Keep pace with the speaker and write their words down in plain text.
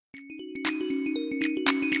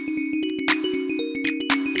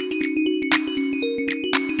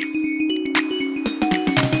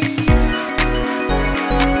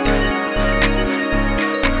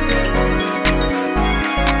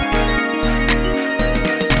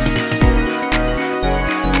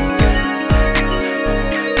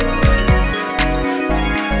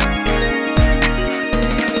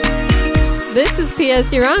It's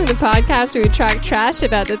P.S. You're Wrong, the podcast where we talk trash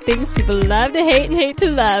about the things people love to hate and hate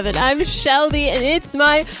to love. And I'm Shelby, and it's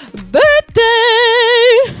my birthday!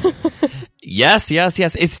 Yes.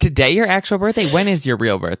 Is today your actual birthday? When is your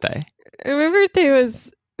real birthday? My birthday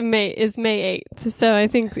is May 8th, so I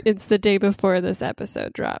think it's the day before this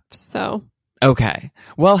episode drops, so... Okay.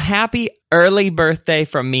 Well, happy early birthday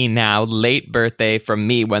from me now, late birthday from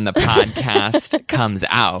me when the podcast comes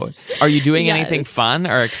out. Are you doing anything fun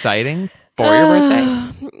or exciting for your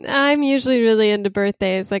birthday? I'm usually really into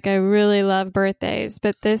birthdays. Like, I really love birthdays.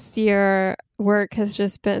 But this year, work has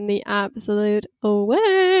just been the absolute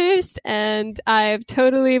worst. And I've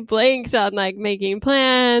totally blanked on, like, making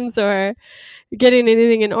plans or getting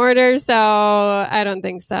anything in order. So I don't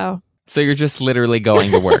think so. So you're just literally going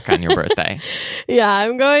to work on your birthday. Yeah,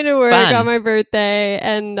 I'm going to work Fun. on my birthday,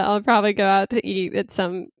 and I'll probably go out to eat at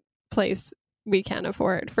some place we can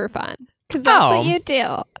afford for fun. Because that's what you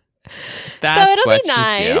do. That's so it'll what be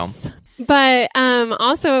nice. But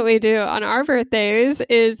also what we do on our birthdays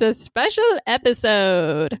is a special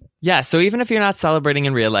episode. Yeah, so even if you're not celebrating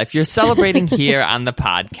in real life, you're celebrating here on the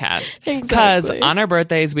podcast. Because on our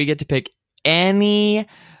birthdays, we get to pick any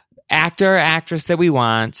actor or actress that we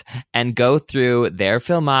want and go through their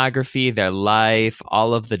filmography, their life,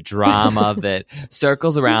 all of the drama that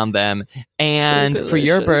circles around them. And for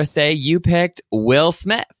your birthday, you picked Will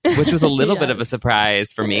Smith, which was a little bit of a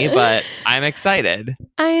surprise for me, but I'm excited.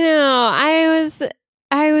 I know.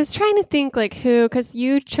 I was trying to think like who, because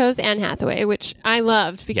you chose Anne Hathaway, which I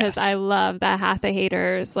loved because I love the Hathaway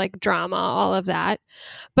haters, like drama, all of that.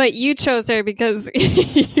 But you chose her because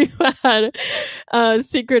you had a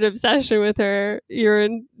secret obsession with her. You're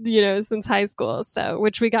in, since high school, so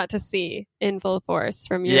which we got to see in full force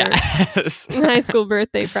from your high school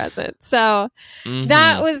birthday present. So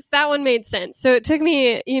that one made sense. So it took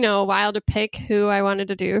me, a while to pick who I wanted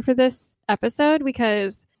to do for this episode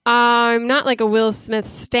because I'm not like a Will Smith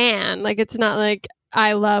stan. Like, it's not like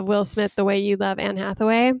I love Will Smith the way you love Anne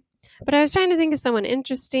Hathaway. But I was trying to think of someone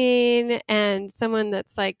interesting and someone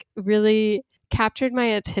that's like really captured my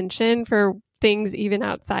attention for things even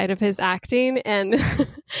outside of his acting. And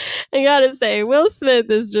I gotta say, Will Smith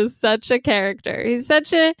is just such a character. He's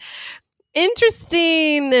such a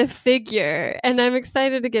interesting figure. And I'm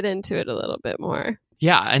excited to get into it a little bit more.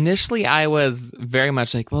 Yeah, initially I was very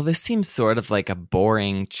much like, well, this seems sort of like a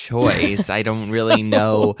boring choice. I don't really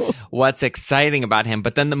know what's exciting about him.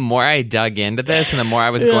 But then the more I dug into this and the more I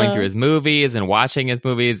was going through his movies and watching his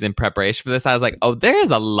movies in preparation for this, I was like, oh, there's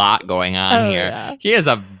a lot going on here. Yeah. He is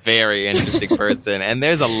a very interesting person. And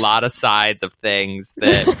there's a lot of sides of things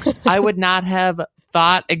that I would not have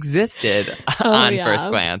thought existed on first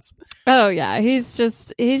glance. Oh yeah, he's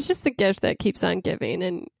just the gift that keeps on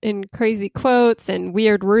giving, and crazy quotes and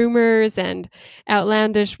weird rumors and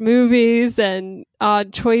outlandish movies and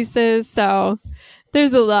odd choices. So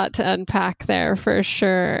there's a lot to unpack there for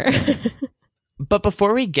sure. But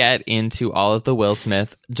before we get into all of the Will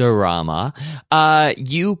Smith drama,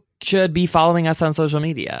 you should be following us on social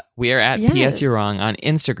media. We are at PS You're Wrong on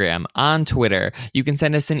Instagram, on Twitter. You can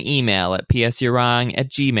send us an email at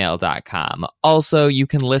psyourwrong@gmail.com. Also, you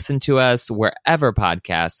can listen to us wherever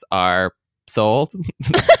podcasts are sold,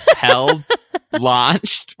 held,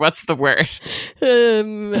 launched. What's the word?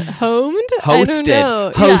 Homed? Hosted. I don't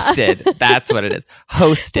know. Hosted. Yeah. That's what it is.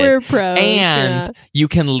 Hosted. We're pros. And you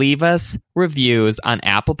can leave us reviews on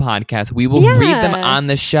Apple Podcasts. We will read them on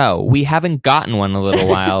the show. We haven't gotten one in a little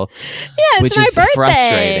while. It's my birthday.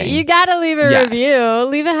 Frustrating. You gotta leave a review.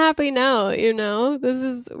 Leave a happy note,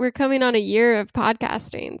 we're coming on a year of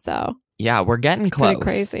podcasting, so yeah, we're getting close.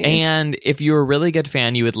 Crazy. And if you're a really good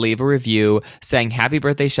fan, you would leave a review saying, "Happy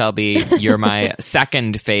birthday, Shelby. You're my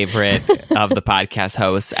second favorite of the podcast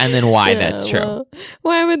hosts." And then why that's true. Well,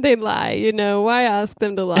 why would they lie? Why ask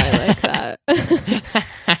them to lie like that?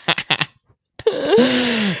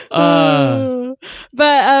 But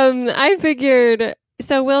I figured,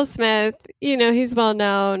 so Will Smith, he's well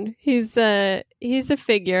known. He's a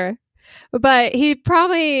figure. But he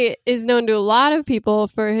probably is known to a lot of people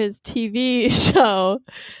for his TV show,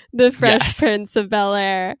 The Fresh Prince of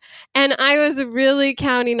Bel-Air. And I was really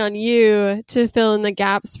counting on you to fill in the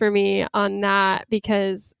gaps for me on that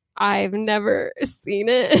because I've never seen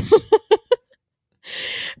it.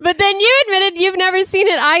 But then you admitted you've never seen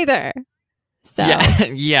it either. So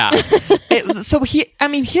yeah.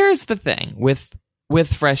 Here's the thing with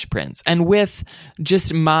Fresh Prince and with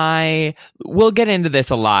just we'll get into this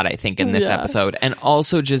a lot, I think, in this episode, and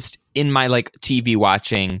also just in my like TV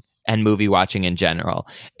watching and movie watching in general,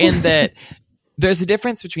 in that there's a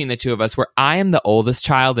difference between the two of us where I am the oldest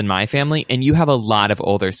child in my family and you have a lot of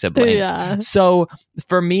older siblings. Yeah. So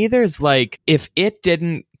for me, there's like, if it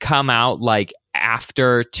didn't come out like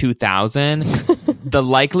after 2000, the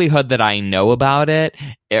likelihood that I know about it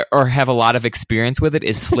or have a lot of experience with it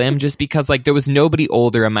is slim, just because like there was nobody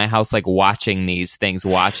older in my house like watching these things,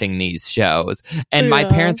 watching these shows. And my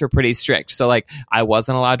parents were pretty strict. So like I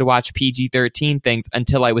wasn't allowed to watch PG-13 things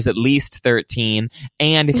until I was at least 13.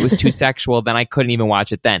 And if it was too sexual, then I couldn't even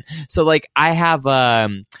watch it then. So like I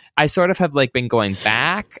sort of have like been going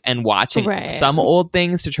back and watching some old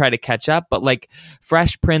things to try to catch up. But like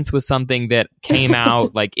Fresh Prince was something that came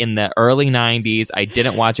out like in the early 90s. I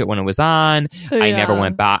didn't watch it when it was on. I never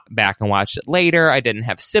went back and watched it later. I didn't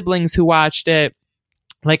have siblings who watched it.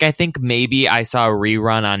 Like, I think maybe I saw a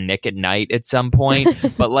rerun on Nick at Night at some point,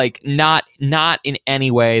 but like not in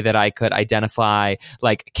any way that I could identify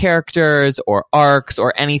like characters or arcs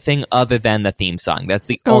or anything other than the theme song. That's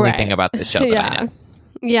the only thing about the show that I know.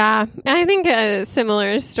 Yeah, I think a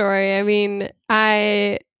similar story. I mean,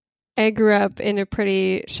 I grew up in a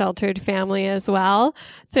pretty sheltered family as well.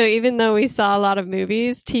 So even though we saw a lot of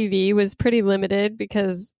movies, TV was pretty limited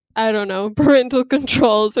because, I don't know, parental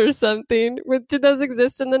controls or something. Did those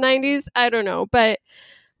exist in the 90s? I don't know. But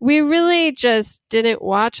we really just didn't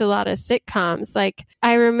watch a lot of sitcoms. Like,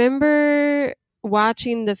 I remember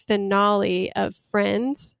watching the finale of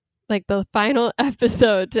Friends, like the final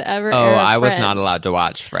episode to ever air I was Friends. not allowed to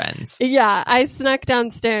watch Friends. Yeah, I snuck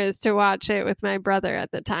downstairs to watch it with my brother at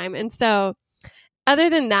the time. And so other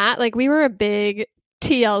than that, like we were a big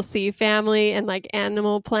TLC family and like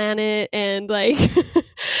Animal Planet and like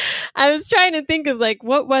I was trying to think of like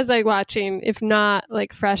what was I watching if not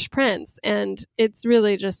like Fresh Prince, and it's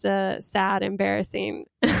really just a sad, embarrassing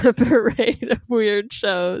parade of weird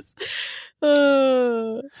shows.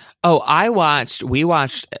 We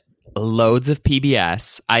watched loads of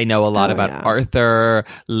PBS. I know a lot about Arthur,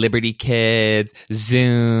 Liberty Kids,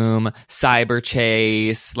 Zoom, Cyber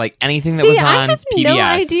Chase, like anything that was on I have PBS. No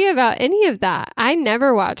idea about any of that. I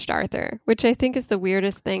never watched Arthur, which I think is the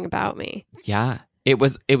weirdest thing about me. Yeah. It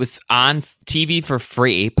was on TV for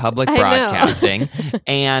free, public broadcasting,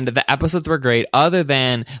 and the episodes were great. Other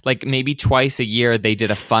than like maybe twice a year, they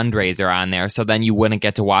did a fundraiser on there, so then you wouldn't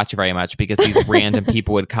get to watch very much because these random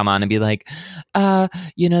people would come on and be like,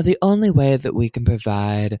 the only way that we can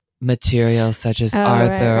provide material such as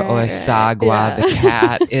Arthur or Sagwa the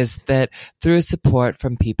cat is that through support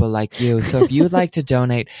from people like you. So if you'd like to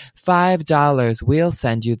donate $5, we'll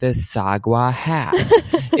send you this Sagwa hat.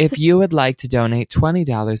 If you would like to donate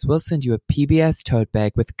 $20, we'll send you a PBS tote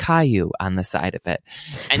bag with Caillou on the side of it.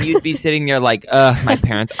 And you'd be sitting there like, my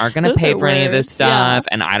parents aren't going to pay for any of this stuff,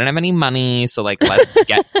 and I don't have any money, so like let's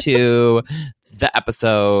get to the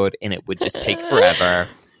episode, and it would just take forever.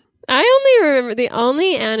 I only remember the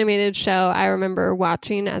only animated show I remember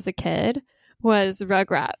watching as a kid was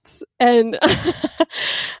Rugrats, and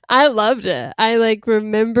I loved it. I like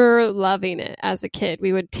remember loving it as a kid.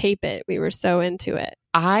 We would tape it. We were so into it.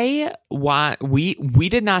 We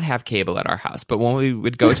did not have cable at our house, but when we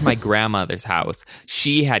would go to my grandmother's house,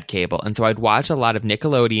 she had cable, and so I'd watch a lot of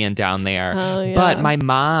Nickelodeon down there. Oh, yeah. But my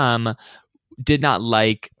mom did not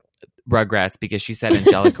like Rugrats because she said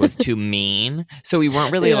Angelica was too mean, so we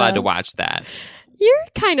weren't really allowed to watch that. You're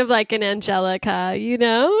kind of like an Angelica, you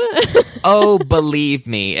know? Oh, believe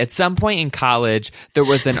me. At some point in college, there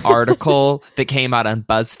was an article that came out on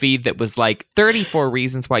BuzzFeed that was like 34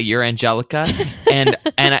 reasons why you're Angelica,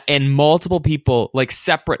 and multiple people like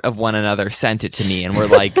separate of one another sent it to me and were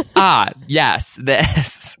like, yes,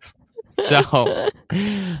 this. So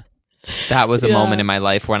that was a moment in my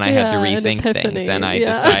life when I had to rethink things, and I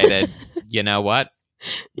decided, you know what?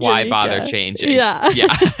 Why bother changing? Yeah.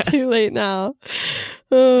 Too late now.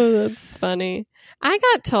 Oh, that's funny. I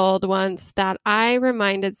got told once that I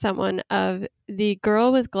reminded someone of the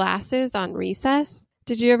girl with glasses on Recess.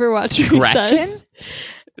 Did you ever watch Recess? Gretchen?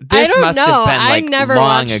 I don't must know. have been I like never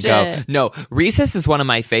long watched ago. it. No, Recess is one of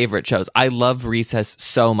my favorite shows. I love Recess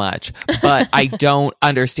so much, but I don't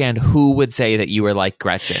understand who would say that you were like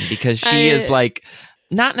Gretchen, because she is like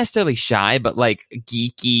not necessarily shy, but like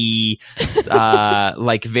geeky,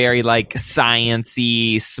 like very like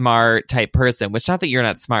sciencey, smart type person. Which, not that you're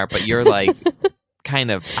not smart, but you're like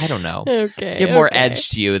kind of, I don't know. Okay. You have more edge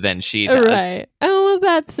to you than she does. Right. Oh, well,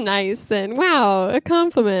 that's nice then. Wow, a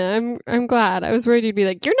compliment. I'm glad. I was worried you'd be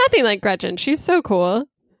like, you're nothing like Gretchen. She's so cool.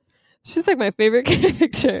 She's like my favorite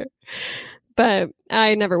character. But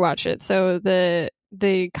I never watched it, so the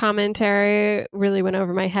commentary really went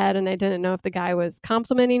over my head, and I didn't know if the guy was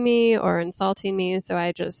complimenting me or insulting me, so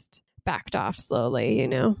I just backed off slowly, you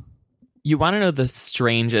know. You want to know the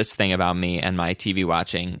strangest thing about me and my TV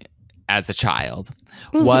watching as a child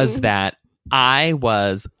was that I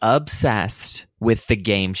was obsessed with the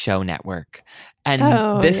Game Show Network.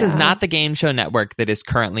 And this is not the Game Show Network that is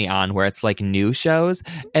currently on, where it's like new shows.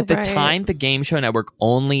 At the time, the Game Show Network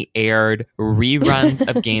only aired reruns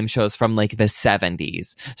of game shows from like the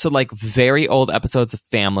 70s. So like very old episodes of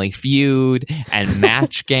Family Feud and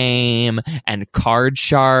Match Game and Card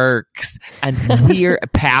Sharks and weird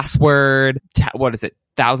Password. What is it?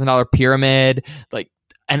 $1,000 Pyramid. Like,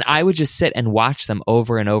 and I would just sit and watch them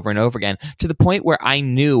over and over and over again, to the point where I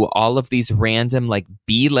knew all of these random like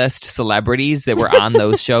B-list celebrities that were on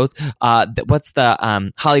those shows. What's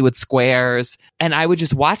the Hollywood Squares? And I would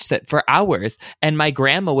just watch that for hours. And my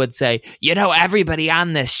grandma would say, you know, everybody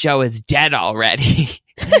on this show is dead already.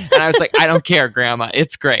 And I was like, I don't care, Grandma.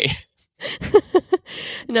 It's great.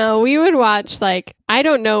 No, we would watch, like, I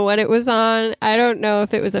don't know what it was on. I don't know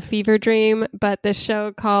if it was a fever dream, but this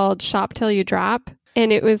show called Shop Till You Drop.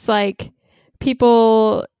 And it was like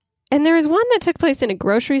people, and there was one that took place in a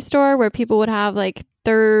grocery store where people would have like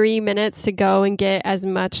 30 minutes to go and get as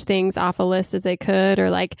much things off a list as they could, or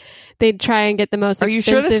like they'd try and get the most expensive things.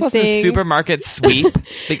 Are you sure this was a supermarket sweep?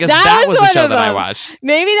 Because that was a show that I watched.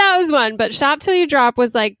 Maybe that was one, but Shop Till You Drop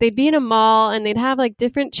was like, they'd be in a mall and they'd have like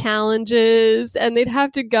different challenges and they'd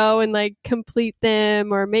have to go and like complete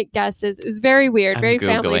them or make guesses. It was very weird, very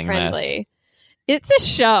family friendly. It's a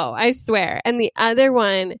show, I swear. And the other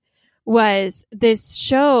one was this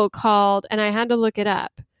show called, and I had to look it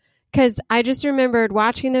up because I just remembered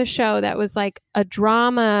watching this show that was like a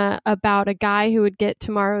drama about a guy who would get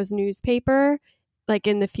tomorrow's newspaper, like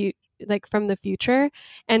in the future, like from the future.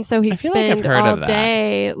 And so he'd spend all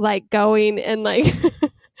day like going and like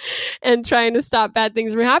and trying to stop bad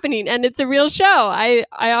things from happening. And it's a real show. I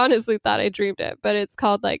honestly thought I dreamed it, but it's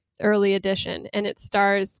called like Early Edition, and it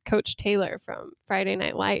stars Coach Taylor from Friday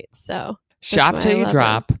Night Lights. So Shop Till You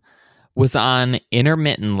Drop was on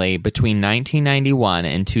intermittently between 1991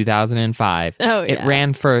 and 2005. Oh, yeah. It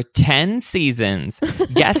ran for 10 seasons.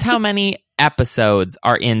 Guess how many episodes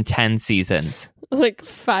are in 10 seasons? Like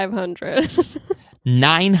 500.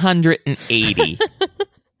 980.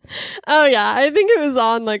 Oh, yeah. I think it was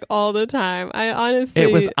on like all the time. I honestly...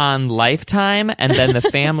 It was on Lifetime and then the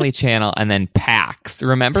Family Channel and then PAX.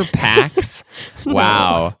 Remember PAX? No.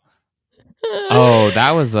 Wow. Oh,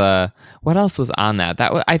 that was what else was on that?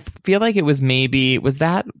 I feel like it was was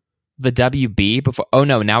that the WB before? Oh,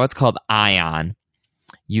 no. Now it's called Ion.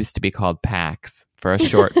 Used to be called PAX for a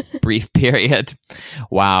short, brief period.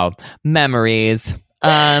 Wow. Memories.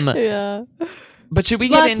 Yeah. But should we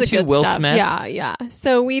get into Will Smith? Yeah.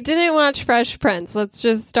 So we didn't watch Fresh Prince. Let's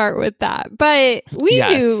just start with that. But we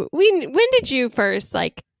knew. When did you first,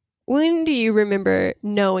 like, when do you remember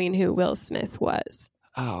knowing who Will Smith was?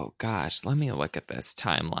 Oh, gosh. Let me look at this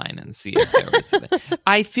timeline and see if there was...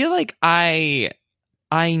 I feel like I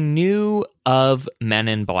knew of Men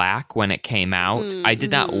in Black when it came out. Mm-hmm. I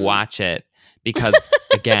did not watch it because,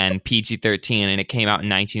 again, PG-13, and it came out in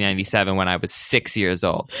 1997 when I was 6 years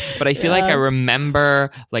old. But I feel like I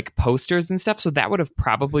remember like posters and stuff, so that would have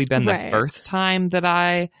probably been the first time that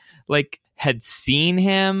I like had seen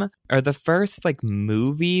him, or the first like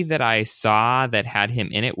movie that I saw that had him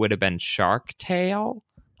in it would have been Shark Tale,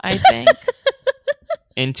 I think.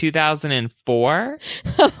 In 2004.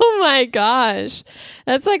 Oh my gosh.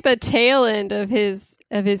 That's like the tail end of his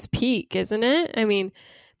peak, isn't it? I mean,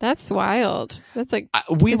 that's wild. That's like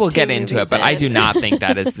we will get into it, but I do not think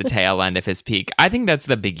that is the tail end of his peak. I think that's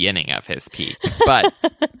the beginning of his peak. But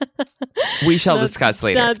we shall discuss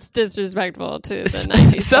later. That's disrespectful to the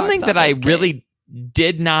 90s. Something that I really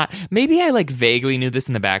did not, maybe I like vaguely knew this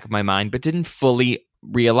in the back of my mind, but didn't fully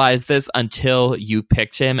realize this until you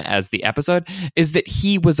picked him as the episode, is that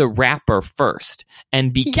he was a rapper first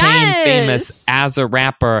and became famous as a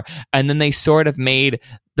rapper. And then they sort of made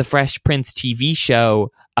the Fresh Prince TV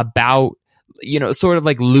show about, you know, sort of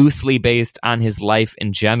like loosely based on his life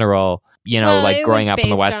in general, you know, like growing up on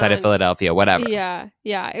the west side of Philadelphia, whatever. Yeah.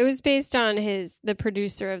 It was based on the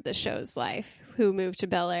producer of the show's life, who moved to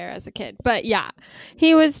Bel Air as a kid. But yeah,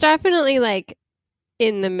 he was definitely like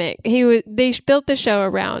in the mix. They built the show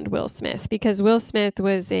around Will Smith because Will Smith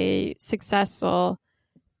was a successful...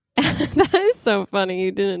 That is so funny.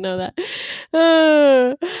 You didn't know that.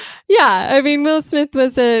 Yeah, I mean, Will Smith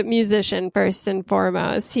was a musician first and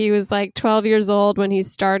foremost. He was like 12 years old when he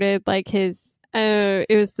started like his,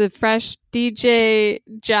 it was the Fresh DJ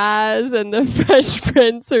Jazz and the Fresh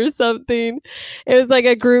Prince or something. It was like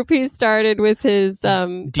a group he started with his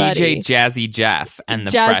DJ buddy. Jazzy Jeff and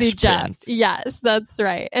the Jazzy Fresh Jeff. Prince. Yes, that's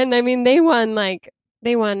right. And I mean, they won like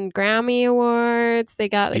they won Grammy Awards. They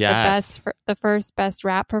got like Yes. the first best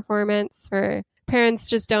rap performance for Parents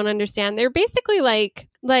Just Don't Understand. They're basically like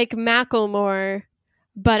Macklemore,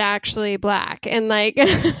 but actually black, and like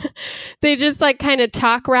they just like kind of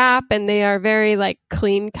talk rap, and they are very like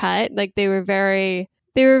clean cut. Like they were very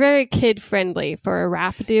kid friendly for a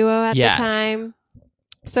rap duo at the time.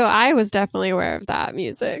 So I was definitely aware of that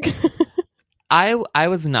music. I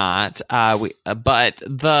was not, but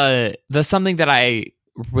the something that I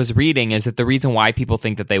was reading is that the reason why people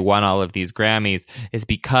think that they won all of these Grammys is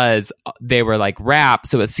because they were like rap,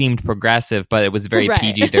 so it seemed progressive, but it was very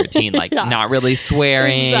PG-13, like not really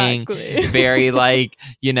swearing, very like,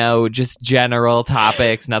 you know, just general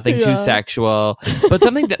topics, nothing too sexual. But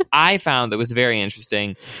something that I found that was very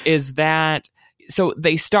interesting is that, so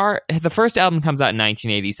the first album comes out in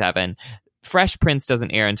 1987. Fresh Prince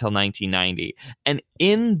doesn't air until 1990. And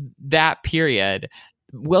in that period,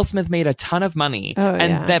 Will Smith made a ton of money,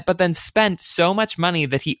 but then spent so much money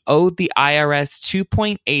that he owed the IRS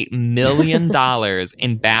 $2.8 million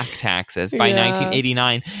in back taxes by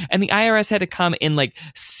 1989. And the IRS had to come and like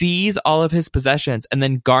seize all of his possessions and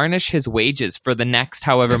then garnish his wages for the next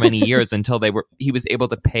however many years until he was able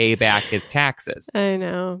to pay back his taxes. I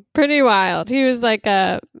know. Pretty wild. He was like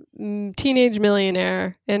a teenage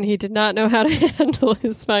millionaire, and he did not know how to handle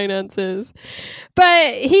his finances.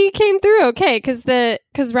 But he came through okay,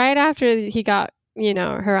 because right after he got, you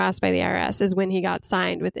know, harassed by the IRS is when he got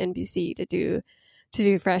signed with NBC to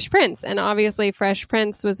do Fresh Prince. And obviously Fresh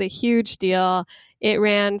Prince was a huge deal. It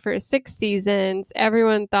ran for 6 seasons.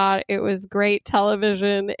 Everyone thought it was great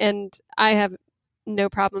television, and I have no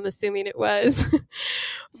problem assuming it was.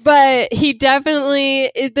 But he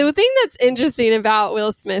definitely, the thing that's interesting about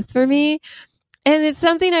Will Smith for me, and it's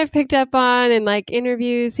something I've picked up on in like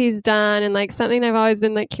interviews he's done, and like something I've always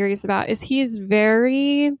been like curious about, is he's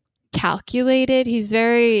very calculated. He's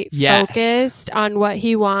very focused on what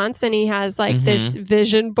he wants, and he has like this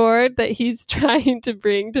vision board that he's trying to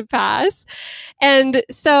bring to pass. And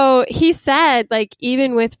so he said, like,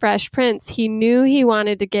 even with Fresh Prince, he knew he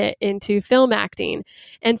wanted to get into film acting.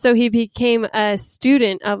 And so he became a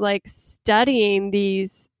student of like studying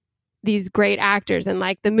these great actors and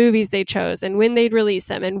like the movies they chose and when they'd release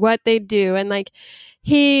them and what they'd do. And like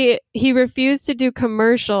he refused to do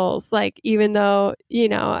commercials, like, even though, you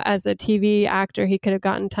know, as a TV actor, he could have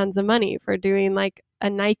gotten tons of money for doing like a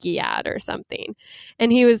Nike ad or something.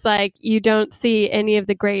 And he was like, you don't see any of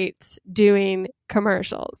the greats doing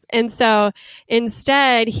commercials. And so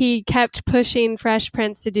instead, he kept pushing Fresh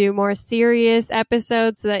Prince to do more serious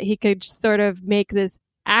episodes so that he could sort of make this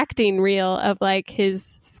acting reel of like his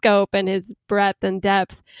scope and his breadth and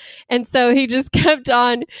depth. And so he just kept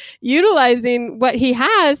on utilizing what he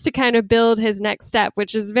has to kind of build his next step,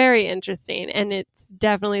 which is very interesting. And it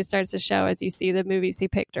definitely starts to show as you see the movies he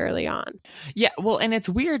picked early on. Yeah, well, and it's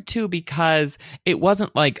weird too, because it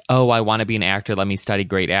wasn't like, oh, I want to be an actor, let me study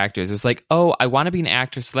great actors. It was like, oh, I want to be an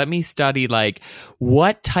actor, so let me study like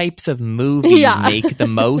what types of movies make the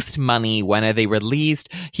most money, when are they released.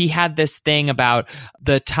 He had this thing about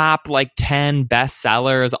the top like 10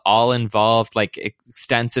 bestsellers all involved like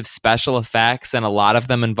extensive special effects, and a lot of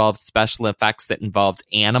them involved special effects that involved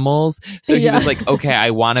animals. So he was like, okay,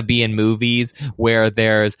 I want to be in movies where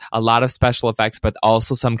there's a lot of special effects, but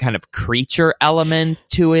also some kind of creature element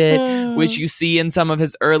to it, which you see in some of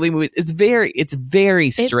his early movies. It's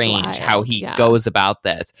very strange how he goes about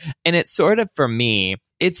this. And it's sort of, for me,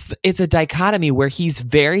 it's a dichotomy where he's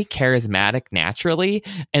very charismatic naturally,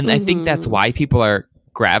 and I think that's why people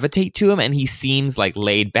gravitate to him, and he seems like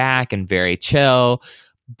laid back and very chill.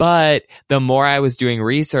 But the more I was doing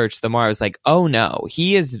research, the more I was like, oh no,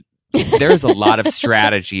 there's a lot of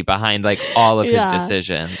strategy behind like all of his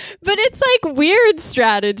decisions. But it's like weird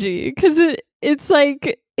strategy, because it's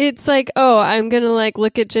like, oh, I'm gonna like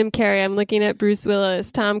look at Jim Carrey, I'm looking at Bruce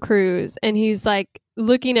Willis, Tom Cruise, and he's like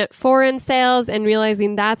looking at foreign sales and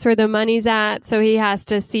realizing that's where the money's at. So he has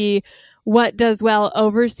to see what does well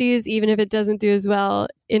overseas, even if it doesn't do as well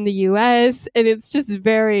in the US. And it's just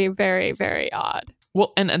very, very, very odd.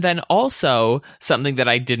 Well, and then also something that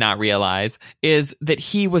I did not realize is that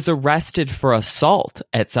he was arrested for assault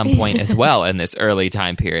at some point as well in this early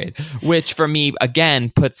time period, which for me,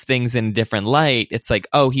 again, puts things in a different light. It's like,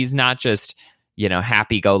 oh, he's not just, you know,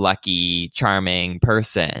 happy-go-lucky, charming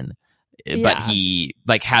person. But he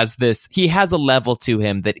like has a level to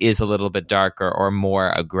him that is a little bit darker or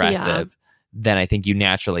more aggressive than I think you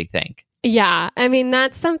naturally think. Yeah. I mean,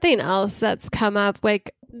 that's something else that's come up.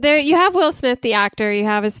 Like, there you have Will Smith, the actor, you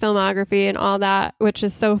have his filmography and all that, which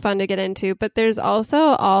is so fun to get into. But there's also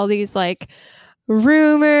all these like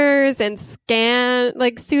rumors and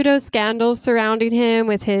pseudo scandals surrounding him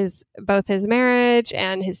with both his marriage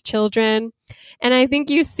and his children. And I think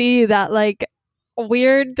you see that like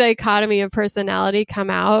weird dichotomy of personality come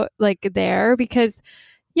out like there, because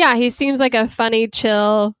yeah, he seems like a funny,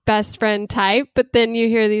 chill, best friend type, but then you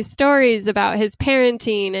hear these stories about his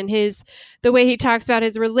parenting and the way he talks about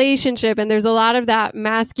his relationship, and there's a lot of that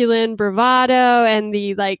masculine bravado and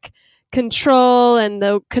the like control and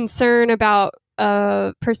the concern about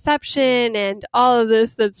perception and all of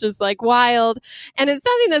this that's just like wild. And it's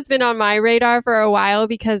something that's been on my radar for a while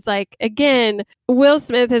because, like, again, Will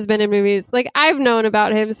Smith has been in movies. Like, I've known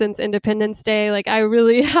about him since Independence Day. Like, I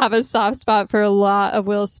really have a soft spot for a lot of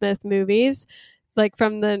Will Smith movies, like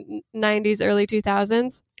from the 90s, early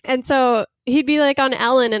 2000s. And so he'd be like on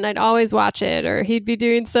Ellen and I'd always watch it, or he'd be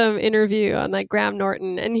doing some interview on like Graham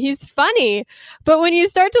Norton, and he's funny. But when you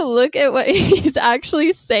start to look at what he's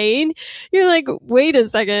actually saying, you're like, wait a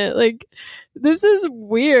second, like this is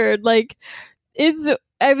weird. Like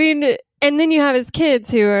and then you have his kids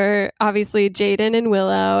who are obviously Jaden and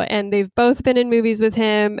Willow, and they've both been in movies with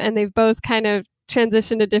him and they've both kind of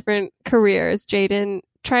transitioned to different careers. Jaden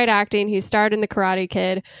tried acting. He starred in The Karate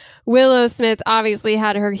Kid. Willow Smith obviously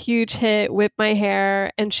had her huge hit, Whip My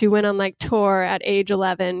Hair, and she went on like tour at age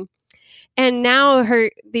 11. And now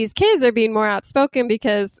these kids are being more outspoken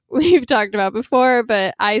because we've talked about before,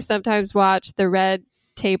 but I sometimes watch the Red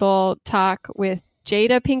Table Talk with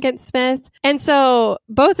Jada Pinkett Smith. And so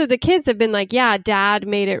both of the kids have been like, yeah, Dad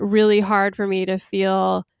made it really hard for me to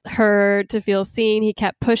feel heard, to feel seen. He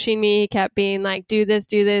kept pushing me. He kept being like, do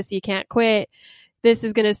this, you can't quit. This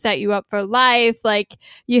is going to set you up for life. Like,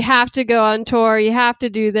 you have to go on tour. You have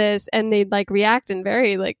to do this. And they'd like react in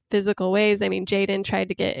very like physical ways. I mean, Jaden tried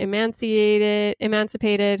to get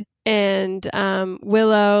emancipated, and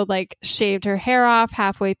Willow like shaved her hair off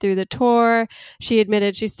halfway through the tour. She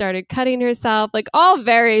admitted she started cutting herself, like all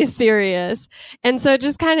very serious. And so it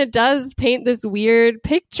just kind of does paint this weird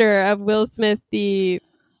picture of Will Smith, the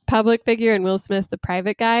public figure, and Will Smith, the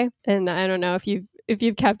private guy. And I don't know if you've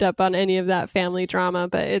kept up on any of that family drama,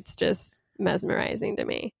 but it's just mesmerizing to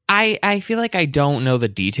me. I feel like I don't know the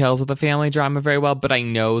details of the family drama very well, but I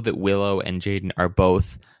know that Willow and Jaden are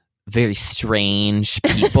both very strange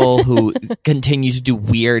people who continue to do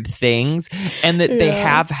weird things, and that they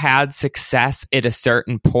have had success at a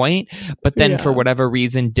certain point, but then for whatever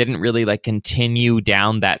reason didn't really like continue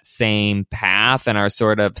down that same path and are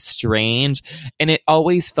sort of strange. And it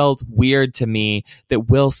always felt weird to me that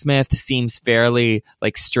Will Smith seems fairly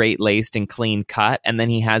like straight-laced and clean cut, and then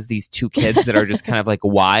he has these two kids that are just kind of like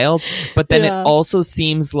wild, but then it also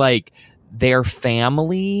seems like their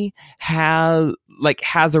family has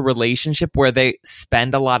a relationship where they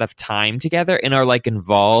spend a lot of time together and are like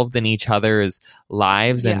involved in each other's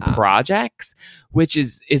lives and projects, which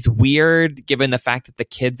is weird given the fact that the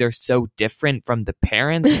kids are so different from the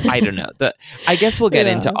parents. I don't know. I guess we'll get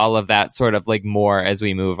into all of that sort of like more as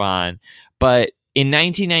we move on. But in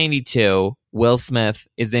 1992, Will Smith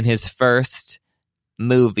is in his first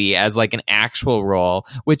movie as like an actual role,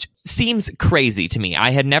 which seems crazy to me. I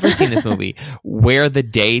had never seen this movie, Where the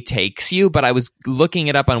Day Takes You, but I was looking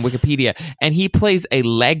it up on Wikipedia, and he plays a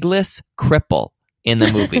legless cripple in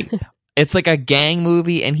the movie. It's like a gang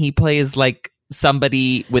movie, and he plays like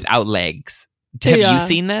somebody without legs. Have you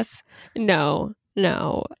seen this? No.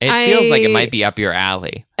 It feels like it might be up your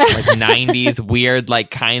alley. Like 90s weird, like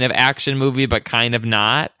kind of action movie, but kind of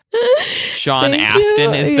not. Sean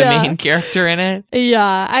Astin is the main character in it.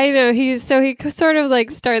 Yeah, I know. He sort of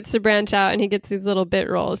like starts to branch out, and he gets these little bit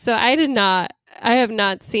roles. So I have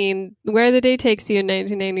not seen Where the Day Takes You in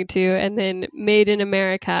 1992 and then Made in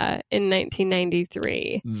America in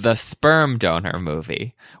 1993. The sperm donor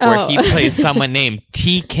movie where he plays someone named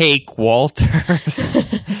T. Cake Walters.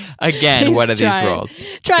 Again, what are these roles?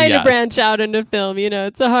 Trying to branch out into film,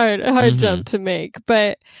 it's a hard jump to make,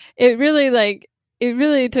 but it really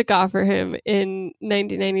took off for him in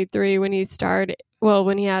 1993 when he starred. Well,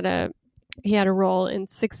 when he had a role in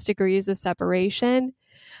 6 Degrees of Separation,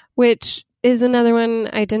 which is another one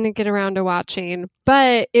I didn't get around to watching,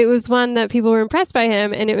 but it was one that people were impressed by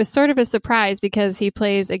him, and it was sort of a surprise because he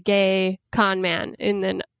plays a gay con man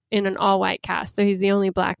in an all-white cast, so he's the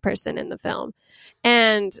only black person in the film,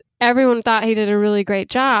 and everyone thought he did a really great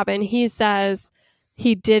job. And he says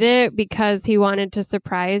he did it because he wanted to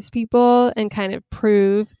surprise people and kind of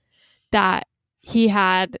prove that he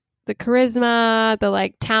had the charisma, the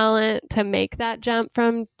like talent to make that jump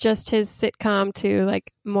from just his sitcom to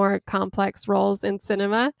like more complex roles in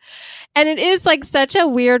cinema. And it is like such a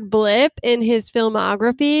weird blip in his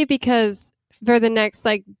filmography because for the next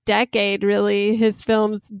like decade, really, his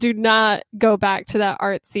films do not go back to that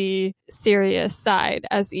artsy, serious side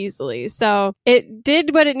as easily. So it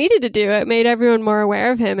did what it needed to do. It made everyone more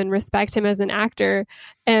aware of him and respect him as an actor.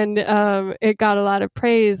 And it got a lot of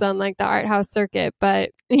praise on like the art house circuit.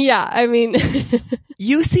 But yeah, I mean,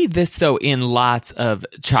 you see this though in lots of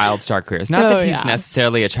child star careers. Not that he's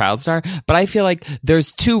necessarily a child star, but I feel like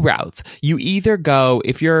there's two routes. You either go,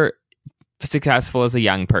 if you're successful as a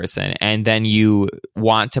young person and then you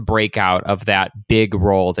want to break out of that big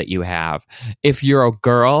role that you have. If you're a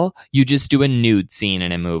girl, you just do a nude scene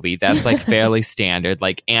in a movie. That's like fairly standard.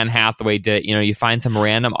 Like Anne Hathaway did, you find some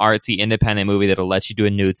random artsy independent movie that'll let you do a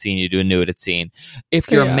nude scene, you do a nuded scene. If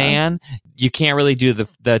you're a man, you can't really do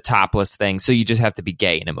the topless thing, so you just have to be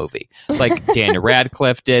gay in a movie. Like Daniel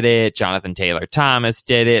Radcliffe did it, Jonathan Taylor Thomas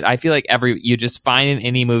did it. I feel like you just find in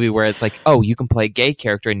any movie where it's like, oh, you can play a gay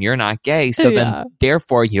character and you're not gay, so then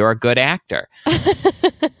therefore you're a good actor.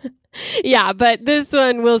 Yeah, but this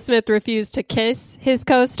one, Will Smith refused to kiss his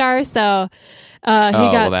co-star, so he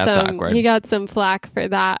got some flack for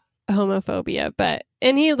that homophobia,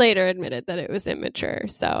 and he later admitted that it was immature,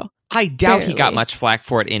 so I doubt he got much flack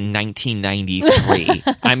for it in 1993.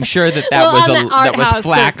 I'm sure that was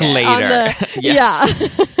flack later.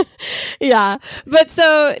 Yeah. But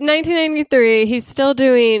so 1993,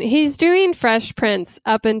 he's doing Fresh Prince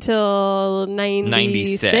up until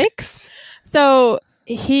 96. So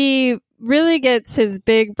he really gets his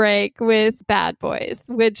big break with Bad Boys,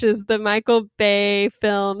 which is the Michael Bay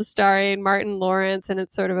film starring Martin Lawrence, and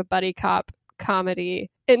it's sort of a buddy cop comedy.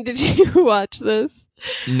 And did you watch this?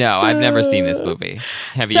 No, I've never seen this movie.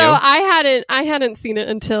 Have you? So I hadn't seen it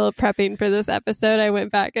until prepping for this episode. I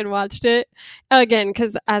went back and watched it again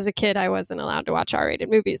because as a kid I wasn't allowed to watch R-rated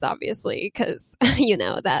movies, obviously, because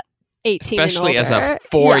that 18 especially and older. As a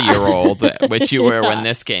 4-year-old, which you were when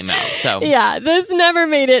this came out. So this never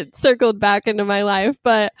made it circled back into my life,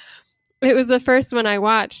 but it was the first one I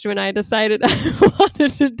watched when I decided I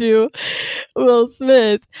wanted to do Will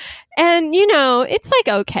Smith. And, it's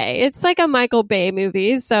like, okay, it's like a Michael Bay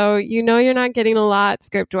movie. So, you're not getting a lot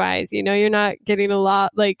script wise. You're not getting a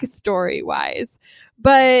lot like story wise.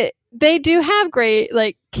 But they do have great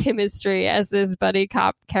like chemistry as this buddy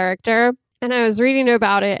cop character. And I was reading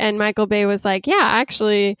about it and Michael Bay was like, yeah,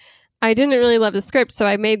 actually, I didn't really love the script, so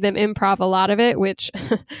I made them improv a lot of it, which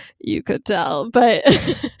you could tell. But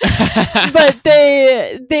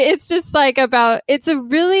it's just like it's a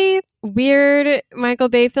really weird Michael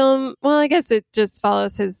Bay film. Well, I guess it just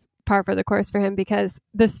follows his par for the course for him because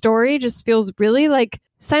the story just feels really like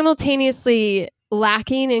simultaneously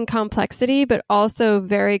lacking in complexity, but also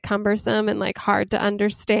very cumbersome and like hard to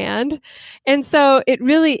understand. And so it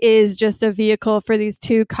really is just a vehicle for these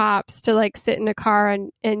two cops to like sit in a car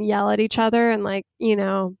and yell at each other and like,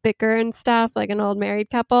 bicker and stuff like an old married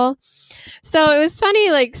couple. So it was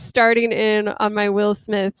funny, like starting in on my Will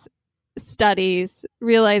Smith studies,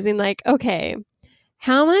 realizing like, okay,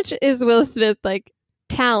 how much is Will Smith like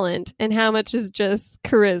talent and how much is just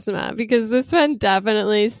charisma, because this one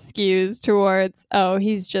definitely skews towards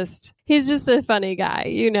he's just a funny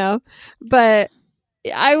guy, but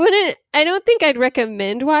I don't think I'd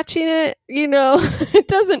recommend watching it. It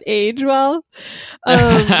doesn't age well.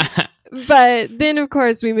 But then of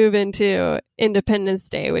course we move into Independence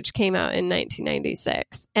Day, which came out in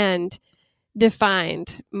 1996 and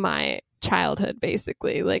defined my childhood,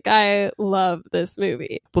 basically. Like, I love this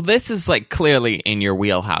movie. Well, this is like clearly in your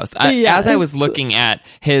wheelhouse. As I was looking at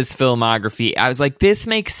his filmography, I was like, this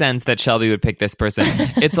makes sense that Shelby would pick this person.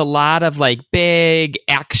 It's a lot of like big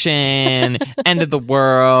action, end of the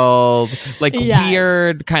world, like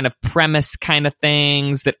weird kind of premise kind of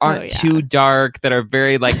things that aren't too dark, that are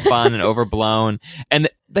very like fun and overblown. And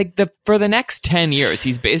like for the next 10 years,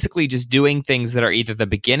 he's basically just doing things that are either the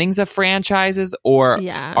beginnings of franchises or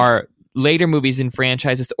are later movies in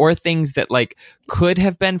franchises, or things that like could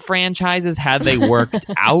have been franchises had they worked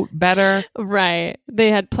out better. Right.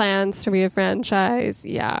 They had plans to be a franchise.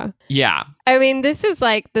 Yeah. Yeah. I mean, this is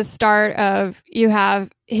like the start of, you have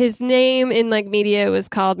his name in like media was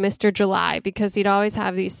called Mr. July because he'd always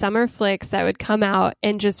have these summer flicks that would come out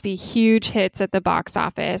and just be huge hits at the box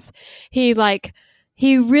office.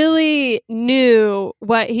 He really knew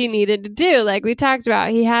what he needed to do. Like we talked about,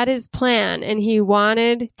 he had his plan and he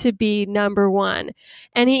wanted to be number one.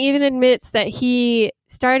 And he even admits that he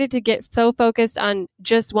started to get so focused on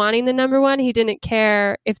just wanting the number one, he didn't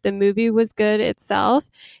care if the movie was good itself,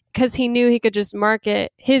 because he knew he could just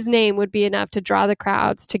market, his name would be enough to draw the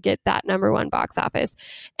crowds to get that number one box office.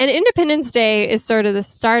 And Independence Day is sort of the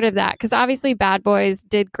start of that, because obviously Bad Boys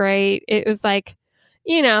did great. It was like,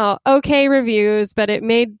 okay reviews, but it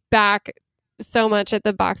made back so much at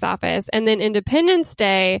the box office. And then Independence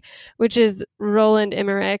Day, which is Roland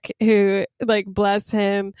Emmerich, who, like, bless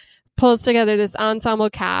him, pulls together this ensemble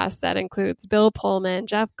cast that includes Bill Pullman,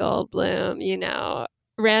 Jeff Goldblum, you know,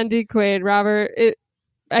 Randy Quaid,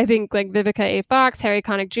 I think, like, Vivica A. Fox, Harry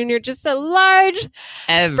Connick Jr., just a large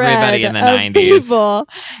everybody in the 90s people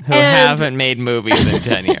who haven't made movies in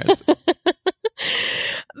 10 years.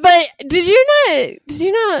 But did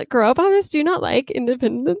you not grow up on this? Do you not like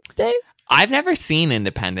Independence Day? I've never seen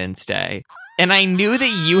Independence Day. And I knew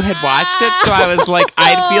that you had watched it, so I was like,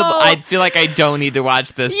 I'd feel like I don't need to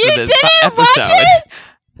watch this for this episode. Watch it?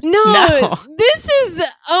 No, this is,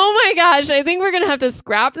 oh my gosh, I think we're going to have to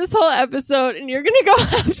scrap this whole episode and you're going to go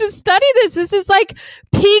have to study this. This is like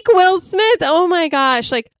peak Will Smith. Oh my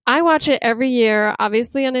gosh. Like, I watch it every year,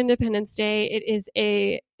 obviously on Independence Day. It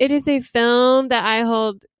is a film that I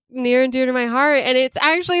hold near and dear to my heart. And it's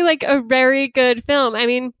actually like a very good film. I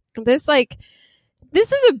mean, this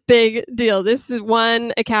is a big deal. This is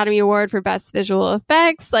won Academy Award for Best Visual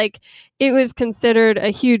Effects. Like, it was considered a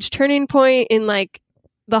huge turning point in like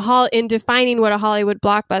in defining what a Hollywood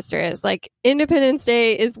blockbuster is. Like, Independence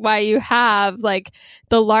Day is why you have like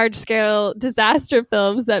the large scale disaster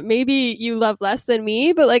films that maybe you love less than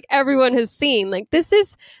me, but like everyone has seen. Like, this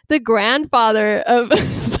is the grandfather of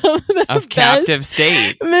some of the Captive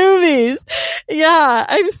State movies. Yeah,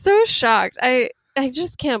 I'm so shocked. I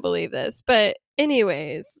just can't believe this. But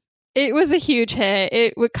anyways, it was a huge hit.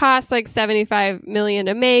 It would cost like $75 million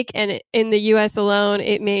to make, and in the U.S. alone,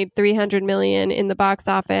 it made $300 million in the box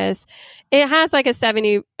office. It has like a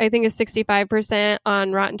 65%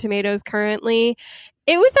 on Rotten Tomatoes currently.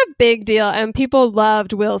 It was a big deal, and people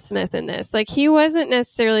loved Will Smith in this. Like, he wasn't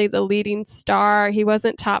necessarily the leading star. He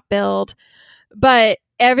wasn't top billed, but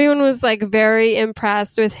everyone was like very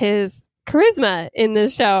impressed with his charisma in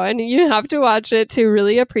this show, and you have to watch it to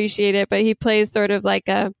really appreciate it. But he plays sort of like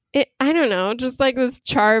I don't know, just like this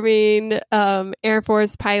charming Air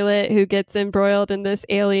Force pilot who gets embroiled in this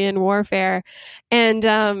alien warfare.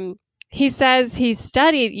 And he says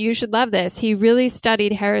you should love this, he really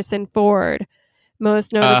studied Harrison Ford,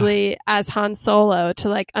 most notably as Han Solo, to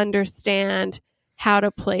like understand how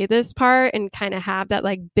to play this part and kind of have that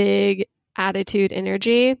like big attitude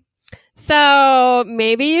energy. So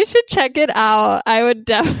maybe you should check it out. I would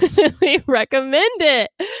definitely recommend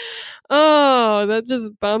it. Oh, that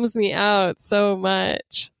just bums me out so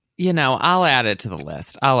much. You know, I'll add it to the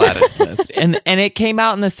list. And it came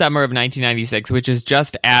out in the summer of 1996, which is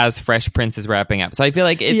just as Fresh Prince is wrapping up. So I feel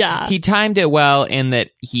like he timed it well in that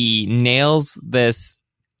he nails this.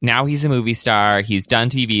 Now he's a movie star. He's done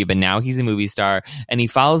TV, but now he's a movie star. And he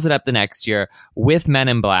follows it up the next year with Men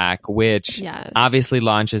in Black, which obviously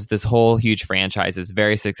launches this whole huge franchise. It's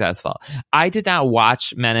very successful. I did not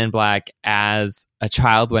watch Men in Black as a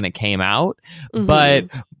child when it came out, but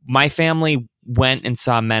my family went and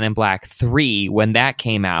saw Men in Black 3 when that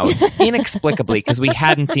came out, inexplicably, because we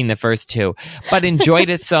hadn't seen the first two, but enjoyed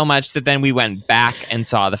it so much that then we went back and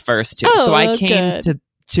saw the first two. So I came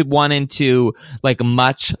to 1 and 2 like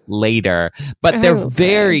much later, but they're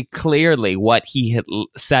very clearly what he had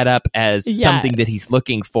set up as something that he's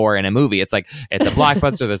looking for in a movie. It's like, it's a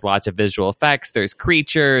blockbuster. There's lots of visual effects, there's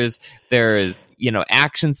creatures, there's, you know,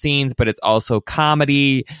 action scenes, but it's also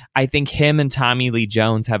comedy. I think him and Tommy Lee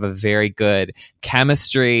Jones have a very good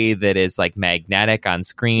chemistry that is like magnetic on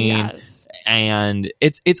screen. And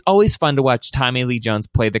it's always fun to watch Tommy Lee Jones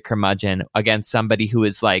play the curmudgeon against somebody who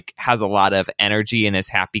is like, has a lot of energy and is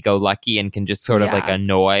happy-go-lucky and can just sort of like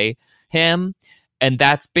annoy him. And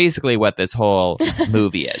that's basically what this whole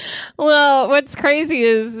movie is. Well, what's crazy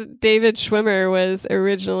is David Schwimmer was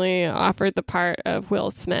originally offered the part of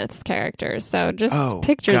Will Smith's character. So just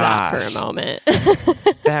picture that for a moment.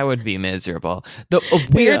 That would be miserable. The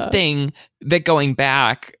weird thing that, going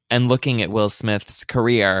back and looking at Will Smith's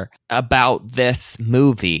career about this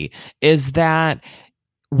movie, is that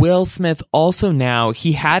Will Smith also now,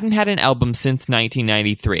 he hadn't had an album since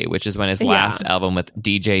 1993, which is when his last album with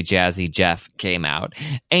DJ Jazzy Jeff came out.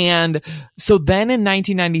 And so then in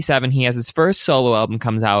 1997, he has his first solo album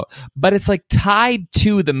comes out, but it's like tied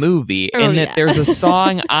to the movie in that there's a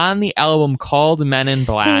song on the album called Men in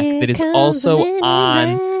Black that is also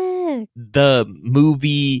on the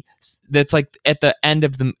movie that's like at the end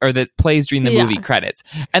of the, or that plays during the movie credits.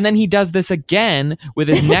 And then he does this again with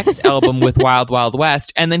his next album with Wild Wild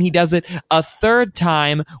West. And then he does it a third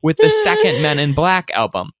time with the second Men in Black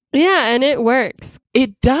album. Yeah, and it works.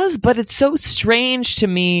 It does, but it's so strange to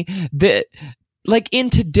me that, like, in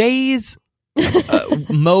today's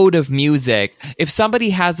mode of music, if somebody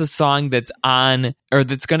has a song that's on, or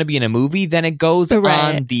that's going to be in a movie, then it goes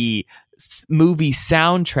on the movie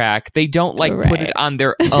soundtrack. They don't like put it on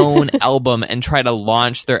their own album and try to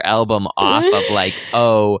launch their album off of like,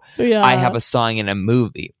 I have a song in a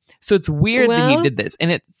movie. So it's weird that he did this,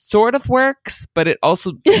 and it sort of works, but it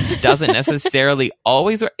also doesn't necessarily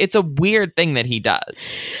always work. It's a weird thing that he does.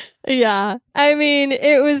 Yeah. I mean,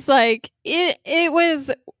 it was like,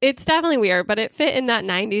 it's definitely weird, but it fit in that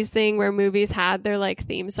 90s thing where movies had their like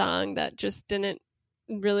theme song that just didn't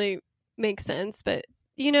really make sense. But,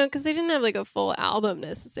 you know, because they didn't have like a full album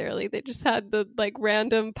necessarily. They just had the like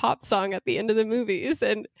random pop song at the end of the movies.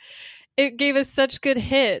 And it gave us such good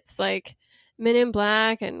hits like Men in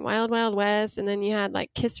Black and Wild Wild West. And then you had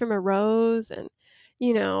like Kiss from a Rose and,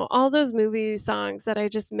 you know, all those movie songs that I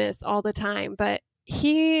just miss all the time. But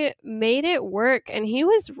he made it work, and he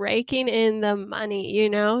was raking in the money.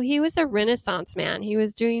 You know, he was a Renaissance man. He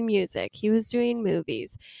was doing music. He was doing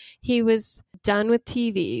movies. He was done with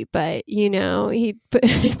TV, but you know, he put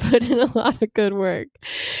in a lot of good work.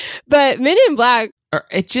 But Men in Black,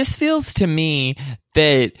 it just feels to me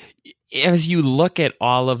that as you look at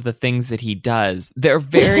all of the things that he does, they're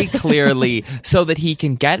very clearly so that he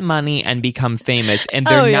can get money and become famous. And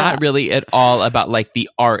they're not really at all about like the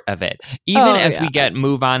art of it. Even as we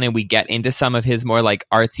move on and we get into some of his more like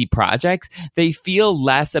artsy projects, they feel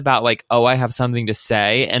less about like, I have something to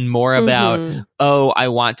say, and more about, I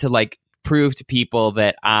want to like prove to people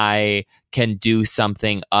that I can do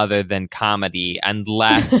something other than comedy, and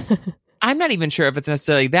less I'm not even sure if it's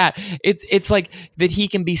necessarily that. It's like that he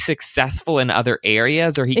can be successful in other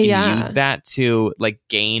areas, or he can use that to like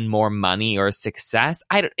gain more money or success.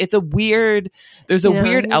 There's a weird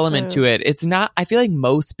element to it. It's not, I feel like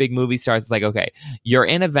most big movie stars, it's like, okay, you're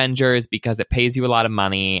in Avengers because it pays you a lot of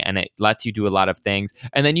money and it lets you do a lot of things.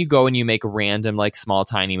 And then you go and you make random like small,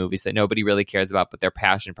 tiny movies that nobody really cares about, but they're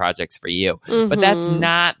passion projects for you. But that's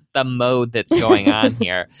not the mode that's going on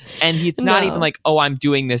here. And it's not even like, I'm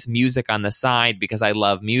doing this music on the side because I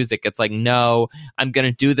love music. It's like, no, I'm going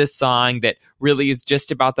to do this song that really is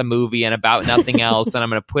just about the movie and about nothing else. And I'm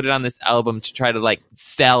going to put it on this album to try to like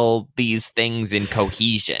sell these things in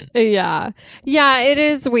cohesion. Yeah. Yeah, it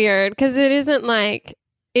is weird because it isn't like,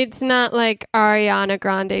 it's not like Ariana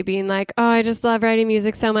Grande being like, I just love writing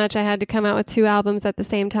music so much I had to come out with 2 albums at the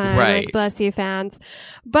same time. Right. Like, bless you, fans.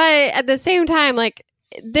 But at the same time, like,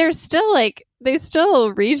 they're still like, they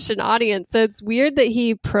still reached an audience. So it's weird that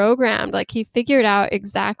he programmed, like he figured out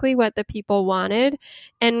exactly what the people wanted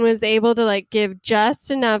and was able to like give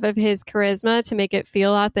just enough of his charisma to make it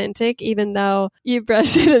feel authentic, even though you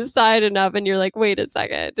brush it aside enough and you're like, wait a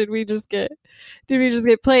second, did we just get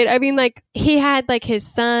played? I mean, like he had like his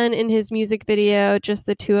son in his music video, just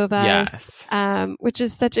the 2 of us, which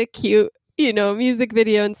is such a cute, music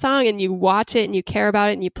video and song, and you watch it and you care about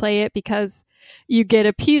it and you play it because you get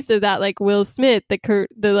a piece of that, like Will Smith, the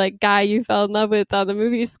like guy you fell in love with on the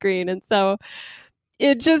movie screen. And so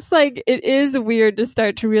it just like, it is weird to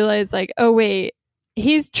start to realize like, oh wait,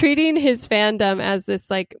 he's treating his fandom as this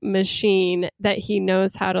like machine that he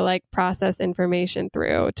knows how to like process information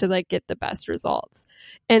through to like get the best results.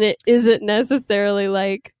 And it isn't necessarily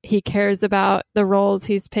like he cares about the roles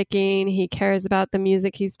he's picking. He cares about the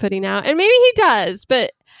music he's putting out. And maybe he does,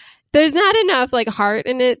 but there's not enough like heart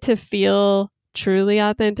in it to feel truly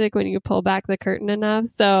authentic when you pull back the curtain enough.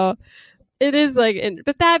 So it is like,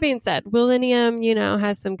 but that being said, Millennium,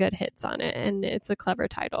 has some good hits on it, and it's a clever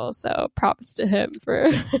title. So props to him for.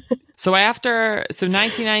 So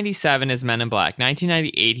 1997 is Men in Black.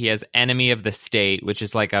 1998 he has Enemy of the State, which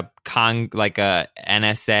is like a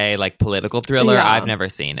NSA like political thriller. Yeah. I've never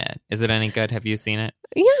seen it. Is it any good? Have you seen it?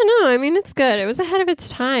 Yeah, no, I mean it's good. It was ahead of its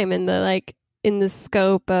time in the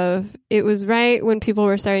scope of, it was right when people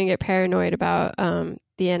were starting to get paranoid about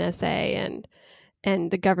the NSA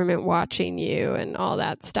and the government watching you and all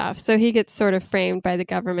that stuff. So he gets sort of framed by the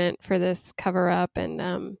government for this cover up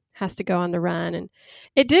and has to go on the run. And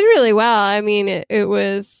it did really well. I mean,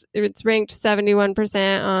 it's ranked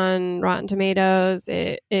 71% on Rotten Tomatoes.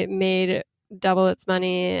 It made double its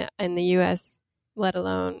money in the US, let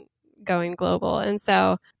alone going global. And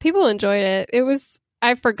so people enjoyed it.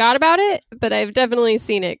 I forgot about it, but I've definitely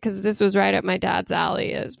seen it because this was right up my dad's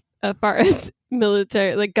alley as far as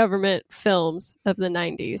military, like government films of the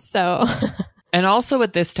 90s. So, and also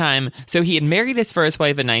at this time, so he had married his first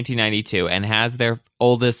wife in 1992 and has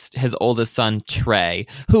his oldest son, Trey,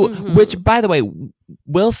 which by the way,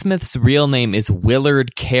 Will Smith's real name is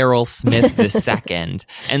Willard Carroll Smith II.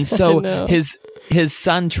 And so His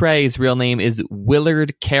son Trey's real name is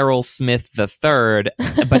Willard Carroll Smith III,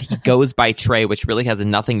 but he goes by Trey, which really has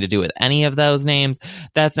nothing to do with any of those names.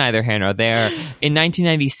 That's neither here nor there. In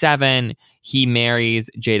 1997, he marries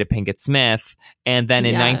Jada Pinkett Smith, and then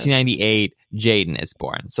in 1998, Jaden is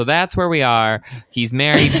born. So that's where we are. He's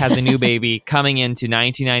married, has a new baby, coming into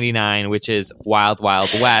 1999, which is Wild Wild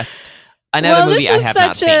West. Another movie I have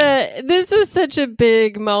not seen. This was such a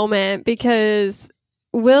big moment because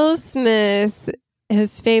Will Smith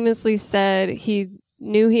has famously said he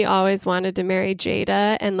knew he always wanted to marry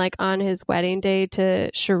Jada, and like on his wedding day to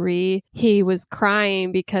Cherie, he was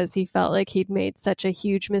crying because he felt like he'd made such a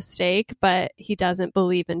huge mistake, but he doesn't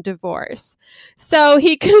believe in divorce. So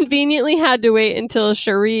he conveniently had to wait until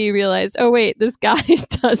Cherie realized, oh wait, this guy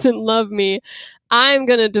doesn't love me. I'm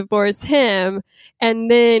going to divorce him.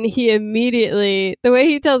 And then he immediately, the way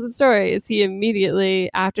he tells the story is he immediately,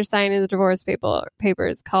 after signing the divorce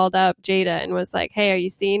papers, called up Jada and was like, hey, are you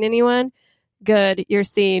seeing anyone? Good, you're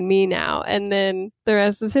seeing me now. And then the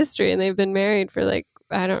rest is history. And they've been married for like,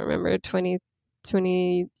 I don't remember, 20,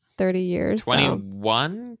 30 years.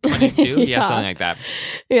 21, 22? Yeah, something like that.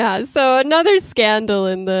 Yeah, so another scandal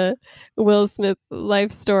in the Will Smith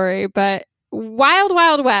life story. But Wild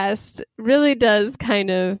Wild West really does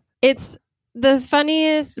it's the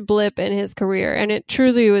funniest blip in his career, and it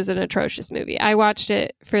truly was an atrocious movie. I watched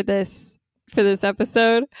it for this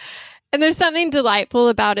episode, and there's something delightful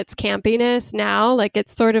about its campiness now. Like,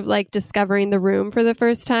 it's sort of like discovering The Room for the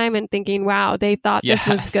first time and thinking, wow, they thought this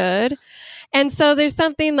was good. And so there's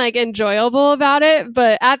something like enjoyable about it,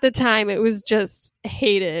 but at the time it was just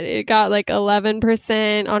hated. It got like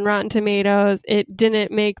 11% on Rotten Tomatoes. It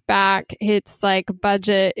didn't make back its like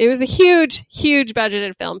budget. It was a huge, huge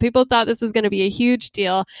budgeted film. People thought this was going to be a huge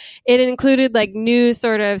deal. It included like new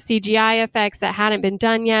sort of CGI effects that hadn't been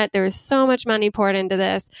done yet. There was so much money poured into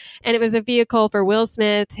this, and it was a vehicle for Will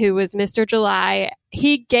Smith, who was Mr. July.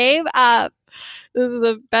 He gave up. This is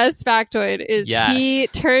the best factoid, is he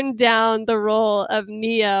turned down the role of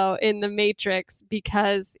Neo in The Matrix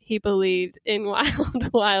because he believed in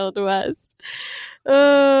Wild Wild West.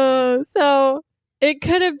 So it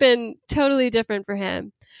could have been totally different for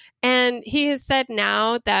him. And he has said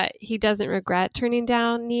now that he doesn't regret turning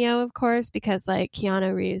down Neo, of course, because like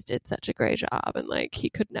Keanu Reeves did such a great job and like he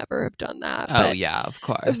could never have done that. Oh, yeah, of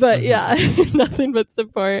course. But yeah, nothing but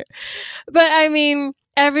support. But I mean,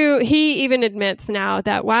 he even admits now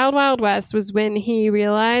that Wild Wild West was when he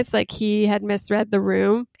realized like he had misread The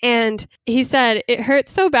Room. And he said, it hurt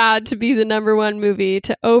so bad to be the #1 movie,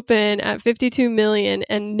 to open at 52 million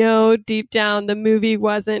and know deep down the movie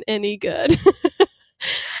wasn't any good.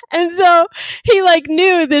 And so he like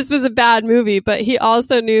knew this was a bad movie, but he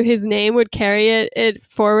also knew his name would carry it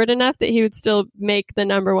forward enough that he would still make the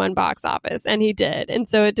 #1 box office. And he did. And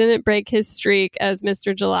so it didn't break his streak as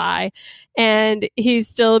Mr. July. And he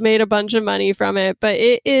still made a bunch of money from it. But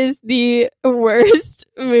it is the worst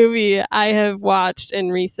movie I have watched in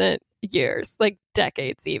recent years, like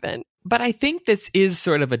decades even. But I think this is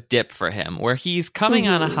sort of a dip for him, where he's coming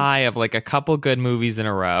on a high of like a couple good movies in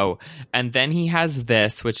a row, and then he has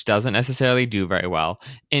this, which doesn't necessarily do very well.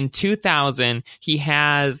 In 2000, he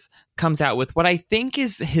comes out with what I think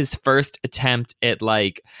is his first attempt at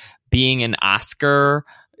like being an Oscar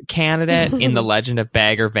candidate in The Legend of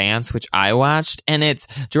Bagger Vance, which I watched, and it's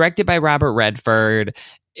directed by Robert Redford.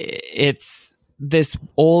 It's this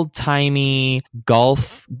old-timey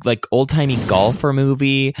golfer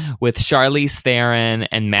movie with Charlize Theron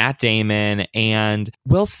and Matt Damon, and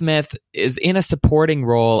Will Smith is in a supporting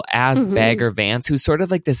role as Bagger Vance, who's sort of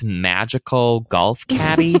like this magical golf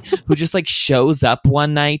caddy who just like shows up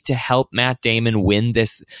one night to help Matt Damon win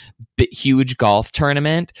this huge golf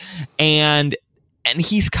tournament. And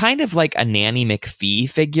he's kind of like a Nanny McPhee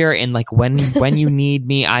figure, and like when you need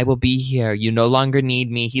me, I will be here. You no longer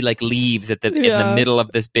need me. He like leaves in the middle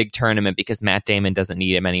of this big tournament because Matt Damon doesn't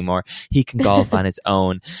need him anymore. He can golf on his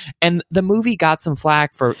own. And the movie got some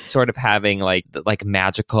flack for sort of having like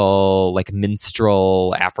magical, like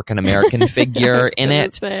minstrel African American figure in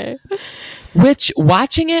it. Which,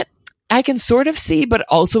 watching it, I can sort of see, but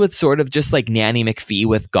also it's sort of just like Nanny McPhee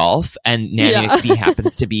with golf, and Nanny McPhee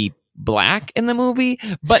happens to be Black in the movie,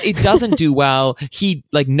 but it doesn't do well.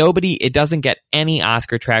 It doesn't get any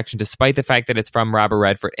Oscar traction, despite the fact that it's from Robert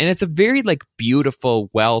Redford, and it's a very like beautiful,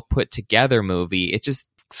 well put together movie. It just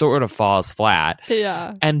sort of falls flat.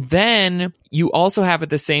 Yeah. And then you also have at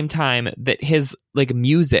the same time that his like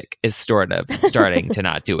music is sort of starting to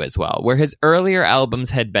not do as well, where his earlier albums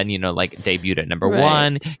had been, like debuted at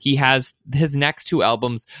 #1. He has his next 2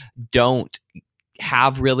 albums don't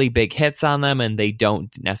have really big hits on them, and they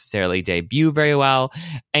don't necessarily debut very well.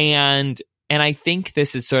 And And I think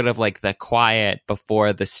this is sort of like the quiet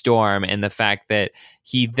before the storm, and the fact that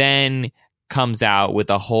he then comes out with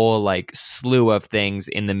a whole like slew of things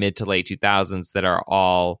in the mid to late 2000s that are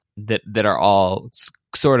all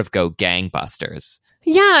sort of go gangbusters.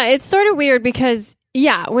 Yeah, it's sort of weird because,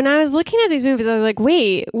 yeah, when I was looking at these movies, I was like,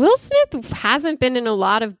 wait, Will Smith hasn't been in a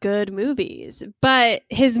lot of good movies, but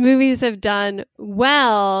his movies have done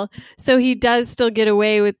well. So he does still get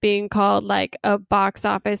away with being called like a box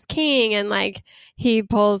office king, and like he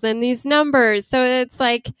pulls in these numbers. So it's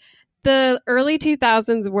like the early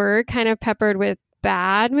 2000s were kind of peppered with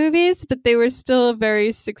bad movies, but they were still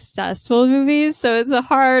very successful movies. So it's a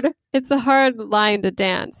hard line to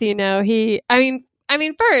dance, you know. I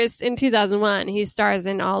mean, first in 2001, he stars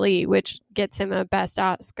in Ali, which gets him a Best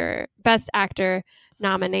Actor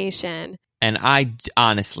nomination. And I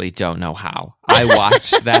honestly don't know how. I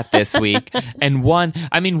watched that this week, and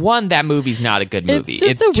that movie's not a good movie.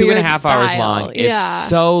 It's 2.5 hours long. It's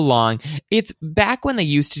so long. It's back when they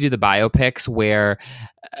used to do the biopics where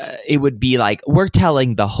it would be like, we're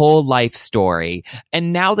telling the whole life story.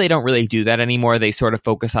 And now they don't really do that anymore. They sort of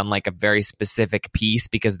focus on like a very specific piece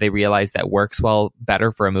because they realize that works well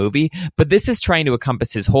better for a movie. But this is trying to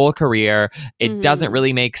encompass his whole career. It doesn't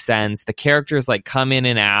really make sense. The characters like come in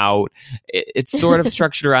and out. It's sort of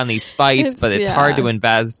structured around these fights, but it's hard to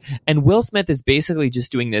invest. And Will Smith is basically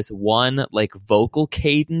just doing this one like vocal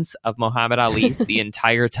cadence of Muhammad Ali's the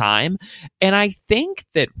entire time. And I think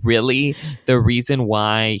that really the reason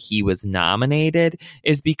why he was nominated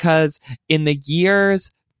is because in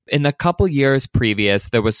the couple years previous,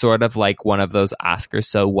 there was sort of like one of those Oscar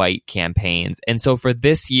so white campaigns. And so for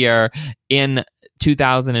this year in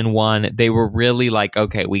 2001, they were really like,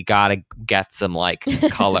 okay, we got to get some like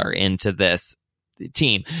color into this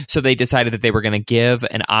team. So they decided that they were going to give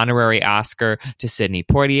an honorary Oscar to Sidney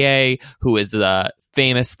Poitier, who is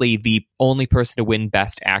famously the only person to win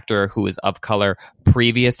Best Actor who is of color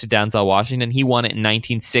previous to Denzel Washington. He won it in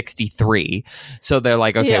 1963. So they're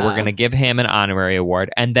like, okay, we're going to give him an honorary award.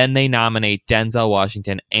 And then they nominate Denzel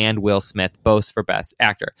Washington and Will Smith both for Best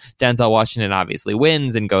Actor. Denzel Washington obviously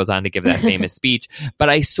wins and goes on to give that famous speech. But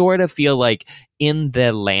I sort of feel like in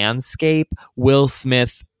the landscape, Will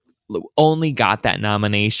Smith only got that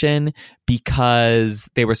nomination because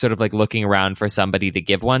they were sort of like looking around for somebody to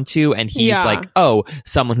give one to, and he's like, oh,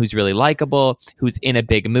 someone who's really likable, who's in a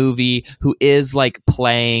big movie, who is like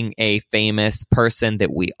playing a famous person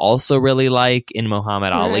that we also really like in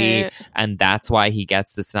Muhammad Ali, and that's why he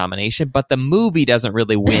gets this nomination. But the movie doesn't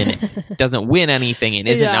really win anything and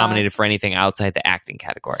isn't nominated for anything outside the acting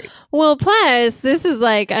categories. Well, plus this is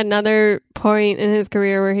like another point in his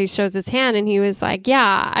career where he shows his hand, and he was like,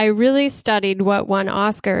 yeah, I really studied what won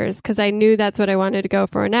Oscars because I knew that's what I wanted to go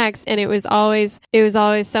for next, and it was always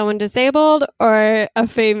someone disabled or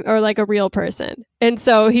like a real person. And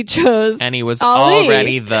so he chose, and he was Ali.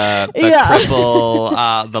 already the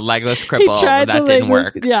cripple, the legless cripple. That didn't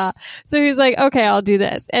work. Yeah, so he's like, okay, I'll do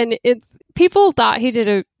this, and people thought he did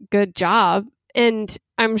a good job, and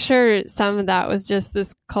I'm sure some of that was just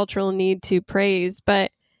this cultural need to praise,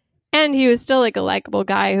 and he was still like a likable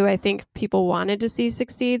guy who I think people wanted to see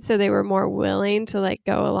succeed. So they were more willing to like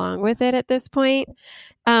go along with it at this point.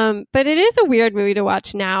 But it is a weird movie to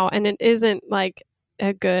watch now. And it isn't like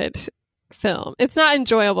a good film. It's not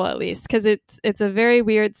enjoyable, at least, because it's a very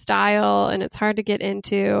weird style and it's hard to get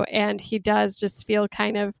into. And he does just feel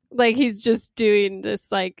kind of like he's just doing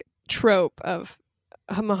this like trope of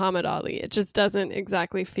Muhammad Ali. It just doesn't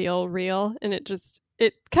exactly feel real. And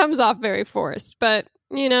it comes off very forced. But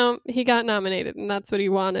you know, he got nominated and that's what he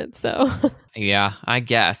wanted, so. Yeah, I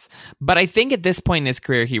guess. But I think at this point in his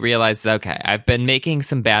career, he realizes, okay, I've been making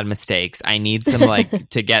some bad mistakes. I need some, like,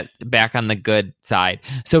 to get back on the good side.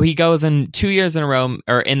 So he goes and 2 years in a row,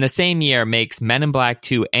 or in the same year, makes Men in Black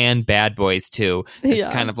 2 and Bad Boys 2. It's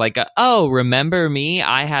kind of like, remember me?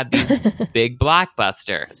 I had these big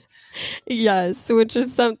blockbusters. Yes, which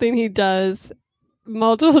is something he does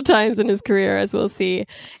multiple times in his career, as we'll see.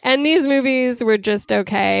 And these movies were just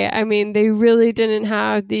okay. I mean, they really didn't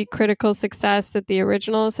have the critical success that the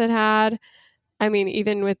originals had. I mean,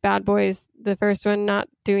 even with Bad Boys, the first one not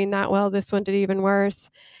doing that well, this one did even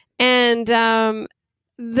worse. And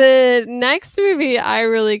the next movie I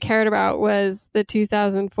really cared about was the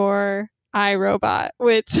 2004 I, Robot,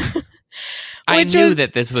 which... I knew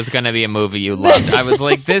that this was going to be a movie you loved. I was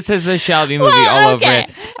like, this is a Shelby movie all over it.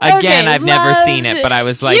 Again, I've never seen it, but I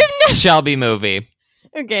was like, Shelby movie.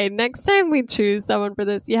 Okay, next time we choose someone for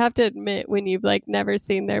this, you have to admit when you've like never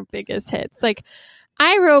seen their biggest hits. Like,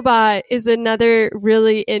 I, Robot is another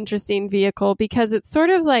really interesting vehicle because it's sort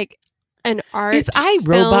of like an art Is I, film?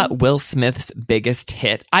 Robot Will Smith's biggest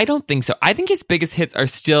hit? I don't think so. I think his biggest hits are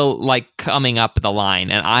still like coming up the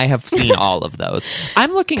line, and I have seen all of those.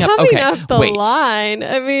 I'm looking up. Coming Okay, up the wait. line.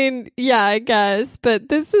 I mean, yeah, I guess, but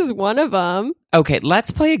this is one of them. Okay,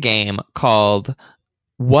 let's play a game called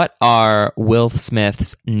 "What Are Will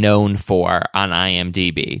Smiths Known For" on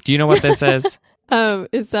IMDb. Do you know what this is?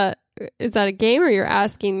 Is that a game, or you're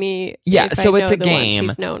asking me? Yeah, if so I it's know a the ones game.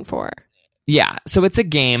 he's known for. Yeah, so it's a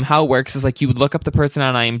game. How it works is like you would look up the person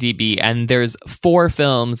on IMDb, and there's 4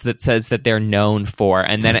 films that says that they're known for,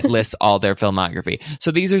 and then it lists all their filmography. So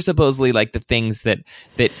these are supposedly like the things that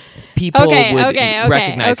people would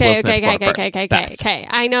recognize Will Smith for. Okay.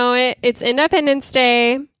 I know it. It's Independence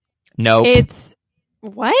Day. Nope. It's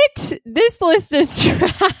what? This list is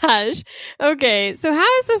trash. Okay, so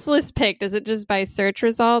how is this list picked? Is it just by search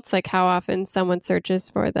results? Like how often someone searches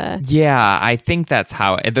for the... Yeah, I think that's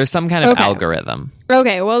how there's some kind of algorithm.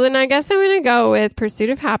 Okay, well then I guess I'm going to go with Pursuit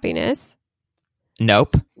of Happiness.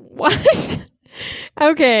 Nope. What?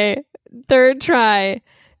 Okay, third try.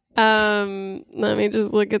 Let me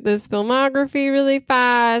just look at this filmography really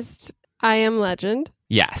fast. I Am Legend.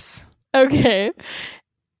 Yes. Okay.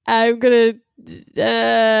 I'm going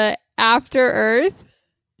to After Earth.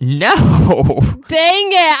 No.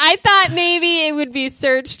 Dang it. I thought maybe it would be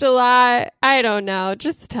searched a lot. I don't know.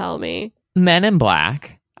 Just tell me. Men in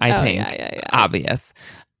Black, I think. Yeah. Obvious.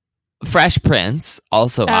 Fresh Prince,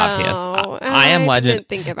 also obvious. I Am Legend. I didn't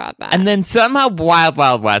think about that. And then somehow Wild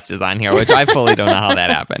Wild West is on here, which I fully don't know how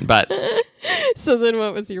that happened. But so then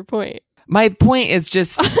what was your point? my point is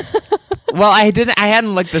just... Well, I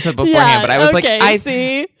hadn't looked this up beforehand, but I was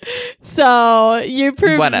see? So you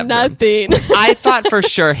proved nothing. I thought for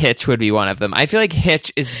sure Hitch would be one of them. I feel like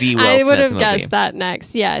Hitch is the Will Smith movie. I would have guessed that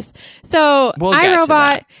next, yes. So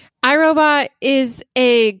iRobot is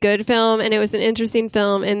a good film, and it was an interesting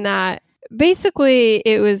film in that basically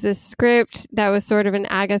it was a script that was sort of an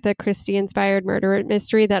Agatha Christie inspired murder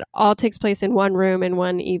mystery that all takes place in one room in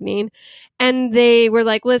one evening. And they were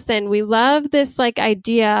like, listen, we love this like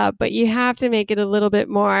idea, but you have to make it a little bit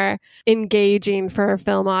more engaging for a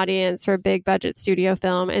film audience, for a big budget studio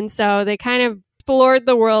film. And so they kind of floored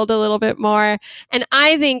the world a little bit more. And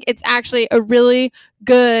I think it's actually a really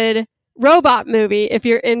good robot movie if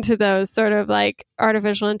you're into those sort of like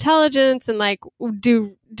artificial intelligence and like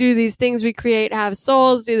do these things we create have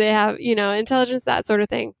souls? Do they have, intelligence, that sort of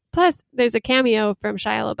thing? Plus, there's a cameo from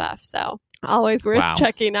Shia LaBeouf, so always worth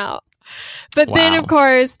checking out. But then, of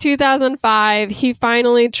course, 2005, he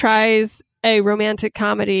finally tries a romantic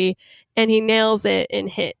comedy, and he nails it in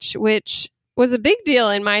Hitch, which was a big deal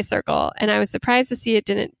in my circle, and I was surprised to see it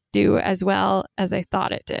didn't do as well as I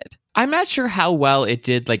thought it did. I'm not sure how well it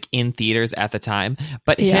did like in theaters at the time,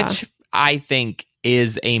 but Hitch, I think,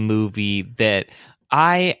 is a movie that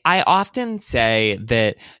I often say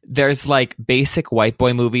that there's like basic white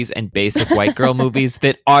boy movies and basic white girl movies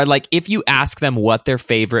that are like, if you ask them what their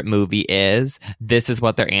favorite movie is, this is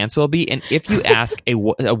what their answer will be. And if you ask a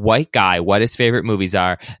white guy what his favorite movies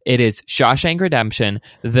are, it is Shawshank Redemption,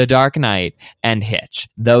 The Dark Knight, and Hitch.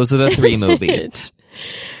 Those are the 3 movies.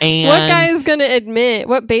 And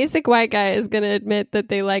what basic white guy is going to admit that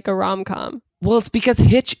they like a rom-com? Well, it's because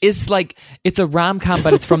Hitch is like, it's a rom-com,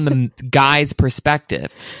 but it's from the guy's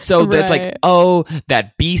perspective. So that's like, oh,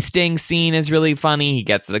 that bee sting scene is really funny. He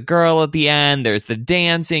gets the girl at the end. There's the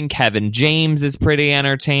dancing. Kevin James is pretty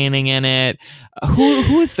entertaining in it.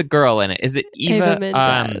 Who is the girl in it? Is it Eva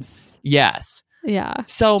Mendes? Yes. Yeah.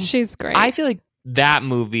 So she's great. I feel like that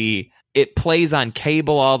movie, it plays on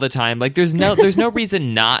cable all the time. Like there's no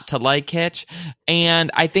reason not to like Hitch,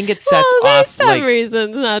 and I think it sets there's off some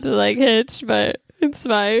reasons not to like Hitch, but it's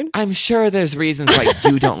fine. I'm sure there's reasons why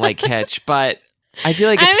you don't like Hitch, but I feel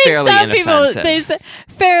like it's fairly inoffensive. There's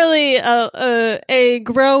fairly a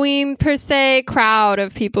growing per se crowd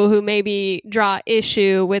of people who maybe draw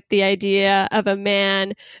issue with the idea of a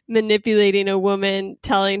man manipulating a woman,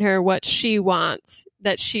 telling her what she wants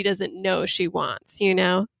that she doesn't know she wants.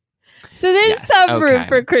 So there's some room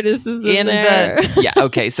for criticism there.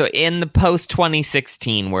 So in the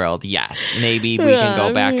post-2016 world, yes, maybe we can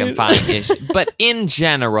go back and find issues. But in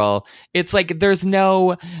general, it's like there's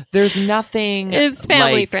nothing. It's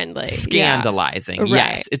family friendly, scandalizing. Yeah.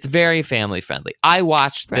 Yes, it's very family friendly. I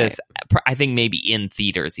watched this, I think maybe in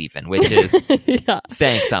theaters even, which is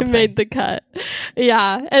saying something. It made the cut.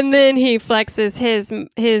 Yeah, and then he flexes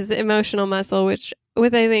his emotional muscle,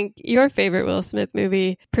 with, I think, your favorite Will Smith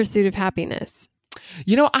movie, Pursuit of Happiness.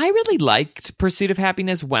 I really liked Pursuit of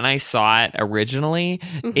Happiness when I saw it originally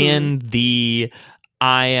in the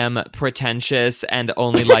I am pretentious and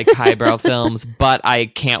only like highbrow films, but I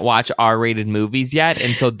can't watch R-rated movies yet.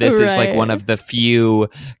 And so this is like one of the few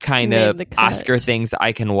kind of Oscar things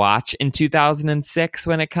I can watch in 2006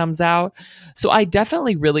 when it comes out. So I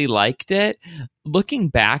definitely really liked it. Looking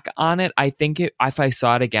back on it, I think if I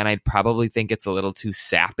saw it again, I'd probably think it's a little too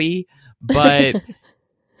sappy, but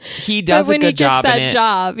he does a good job in it. When he gets that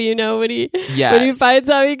job, you know, when he finds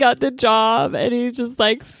out he got the job and he just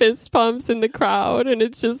like fist pumps in the crowd and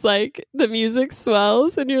it's just like the music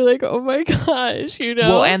swells and you're like, oh my gosh, you know.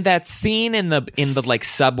 Well, and that scene in the like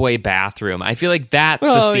subway bathroom, I feel like that's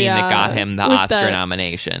the scene that got him the Oscar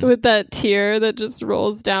nomination. With that tear that just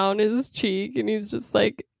rolls down his cheek and he's just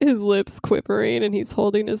like his lips quivering and he's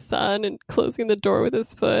holding his son and closing the door with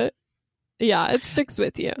his foot. Yeah, it sticks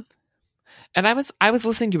with you. And I was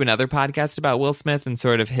listening to another podcast about Will Smith and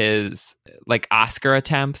sort of his like Oscar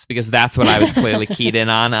attempts, because that's what I was clearly keyed in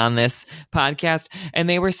on this podcast. And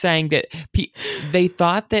they were saying that they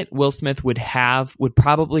thought that Will Smith would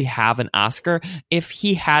probably have an Oscar if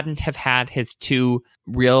he hadn't have had his two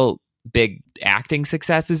real big acting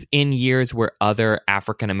successes in years where other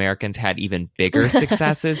African Americans had even bigger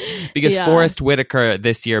successes, because Forrest Whitaker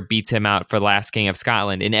this year beats him out for Last King of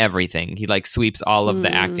Scotland in everything. He like sweeps all of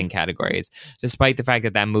the acting categories, despite the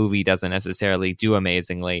fact that movie doesn't necessarily do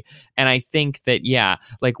amazingly. And I think that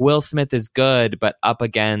like Will Smith is good, but up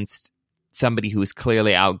against somebody who's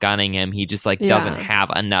clearly outgunning him, he just like doesn't have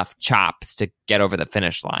enough chops to get over the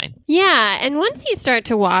finish line. Yeah, and once you start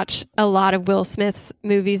to watch a lot of Will Smith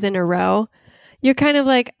movies in a row, you're kind of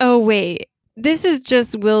like, oh wait, this is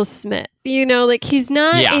just Will Smith. You know, like he's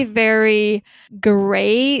not a very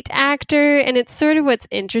great actor, and it's sort of what's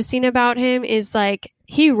interesting about him is like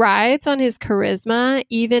he rides on his charisma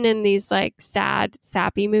even in these like sad,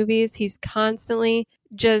 sappy movies. He's constantly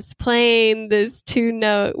just playing this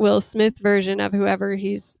 2-note Will Smith version of whoever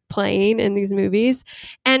he's playing in these movies.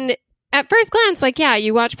 And at first glance, like,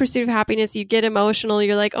 you watch Pursuit of Happiness, you get emotional.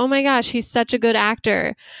 You're like, oh my gosh, he's such a good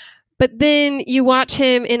actor. But then you watch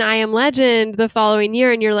him in I Am Legend the following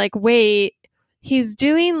year and you're like, wait, he's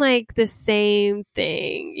doing like the same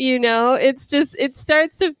thing. You know, it's just, it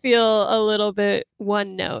starts to feel a little bit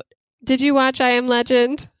one note. Did you watch I Am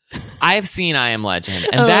Legend? I have seen I Am Legend,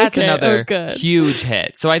 and that's another huge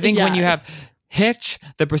hit. So I think when you have Hitch,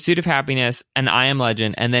 The Pursuit of Happiness, and I Am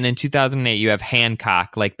Legend, and then in 2008 you have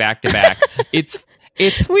Hancock, like back to back. It's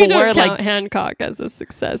we don't count Hancock as a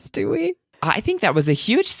success, do we? I think that was a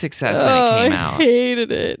huge success when it came out. I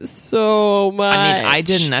hated it so much. I mean, I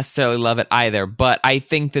didn't necessarily love it either, but I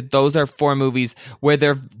think that those are 4 movies where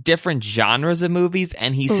they're different genres of movies,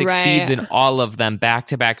 and he succeeds in all of them back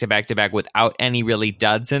to back to back to back without any really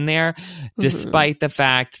duds in there, despite the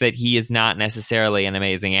fact that he is not necessarily an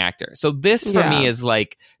amazing actor. So this, for me, is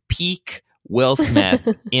like peak Will Smith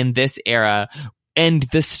in this era. And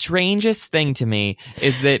the strangest thing to me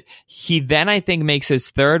is that he then, I think, makes his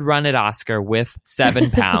third run at Oscar with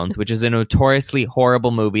 7 Pounds, which is a notoriously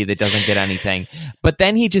horrible movie that doesn't get anything. But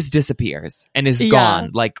then he just disappears and is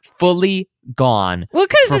gone, like fully gone. Well,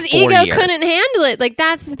 because his ego couldn't handle it. Like,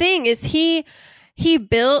 that's the thing, is he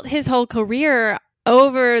built his whole career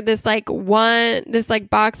over this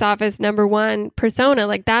box office #1 persona.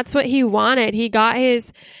 Like, that's what he wanted. He got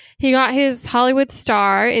his Hollywood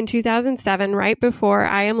star in 2007, right before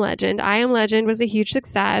I Am Legend. I Am Legend was a huge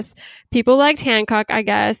success. People liked Hancock, I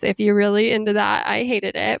guess, if you're really into that. I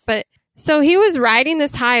hated it. But so he was riding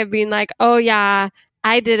this high of being like, oh yeah,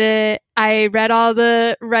 I did it. I read all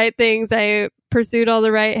the right things. I pursued all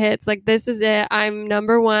the right hits. Like, this is it. I'm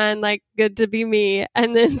 #1. Like, good to be me.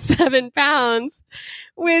 And then 7 Pounds,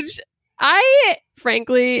 which I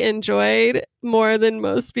frankly enjoyed more than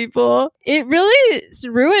most people. It really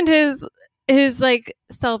ruined his like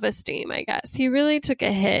self-esteem, I guess. He really took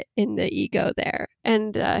a hit in the ego there,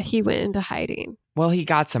 and he went into hiding. Well, he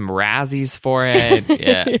got some Razzies for it.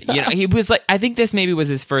 Yeah. You know, he was like, I think this maybe was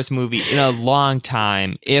his first movie in a long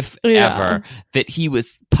time, if ever, that he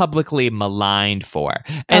was publicly maligned for.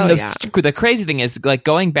 And the crazy thing is, like,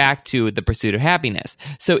 going back to The Pursuit of Happiness.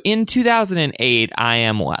 So in 2008, I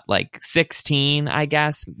am like 16, I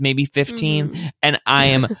guess, maybe 15. And I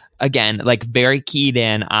am, again, like very keyed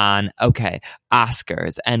in on,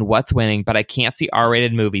 Oscars and what's winning, but I can't see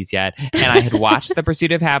R-rated movies yet. And I had watched The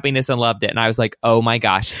Pursuit of Happiness and loved it. And I was like, oh my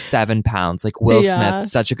gosh, 7 Pounds. Like, Will Smith,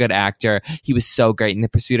 such a good actor. He was so great in The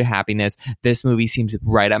Pursuit of Happiness. This movie seems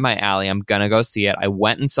right up my alley. I'm gonna go see it. I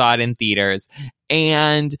went and saw it in theaters.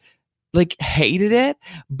 And like hated it,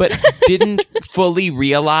 but didn't fully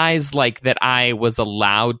realize like that I was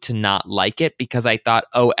allowed to not like it because I thought,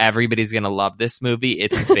 oh, everybody's going to love this movie.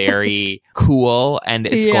 It's very cool and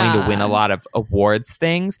it's going to win a lot of awards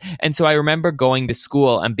things. And so I remember going to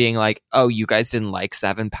school and being like, oh, you guys didn't like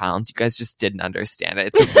 7 Pounds. You guys just didn't understand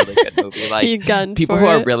it. It's a really good movie. Like people who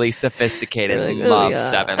are really sophisticated love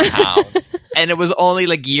 7 Pounds. And it was only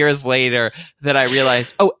like years later that I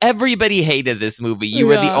realized, oh, everybody hated this movie. You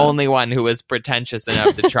were the only one who was pretentious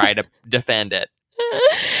enough to try to defend it.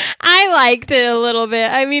 I liked it a little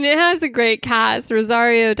bit. I mean, it has a great cast.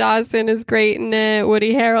 Rosario Dawson is great in it.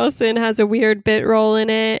 Woody Harrelson has a weird bit role in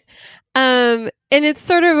it. And it's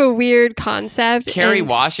sort of a weird concept. Kerry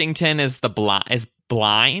Washington is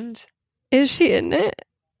blind? Is she in it?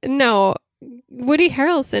 No. Woody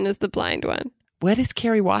Harrelson is the blind one. What is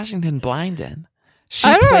Kerry Washington blind in?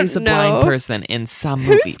 She plays a blind person in some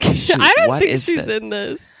movie. I don't think she's in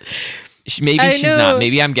this. Maybe she's not.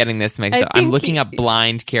 Maybe I'm getting this mixed up. I'm looking up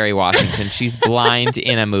blind Kerry Washington. She's blind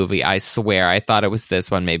in a movie. I swear. I thought it was this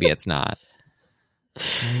one. Maybe it's not.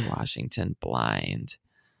 Kerry Washington, blind.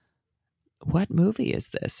 What movie is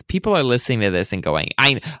this? People are listening to this and going,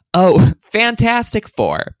 Fantastic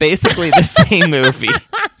Four. Basically the same movie.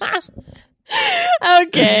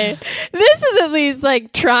 Okay, this is at least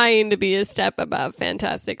like trying to be a step above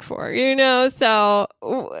Fantastic Four, you know? So,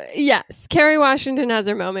 yes, Kerry Washington has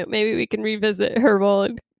her moment. Maybe we can revisit her role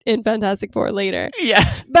in Fantastic Four later. Yeah.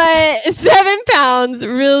 But 7 Pounds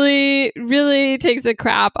really, really takes a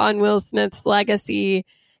crap on Will Smith's legacy.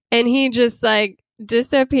 And he just like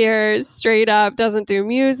disappears straight up, doesn't do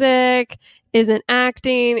music, isn't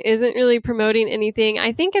acting, isn't really promoting anything.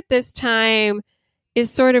 I think at this time is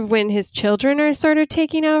sort of when his children are sort of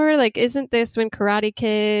taking over. Like, isn't this when Karate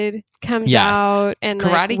Kid comes out? And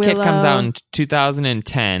Karate Kid comes out in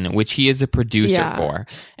 2010, which he is a producer for.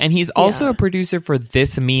 And he's also a producer for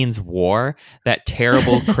This Means War, that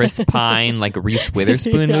terrible Chris Pine, like Reese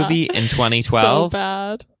Witherspoon movie in 2012. So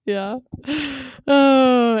bad. Yeah.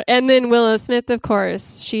 Oh, and then Willow Smith, of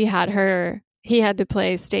course, he had to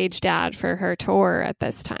play stage dad for her tour at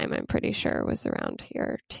this time. I'm pretty sure was around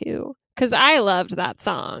here too. Because I loved that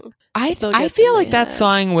song. I feel like that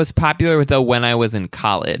song was popular though when I was in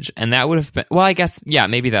college, and that would have been, well, I guess, yeah,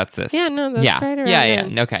 maybe that's this. Yeah, no, that's right around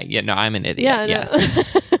then. Okay, yeah, no, I'm an idiot. Yeah, yes.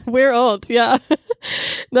 No. We're old, yeah.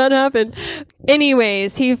 That happened.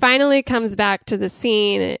 Anyways, he finally comes back to the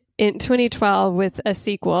scene in 2012 with a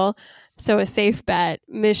sequel, so a safe bet,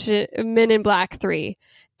 Men in Black 3.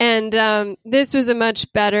 And this was a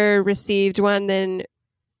much better received one than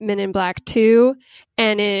Men in Black 2,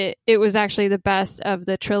 and it was actually the best of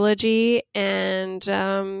the trilogy, and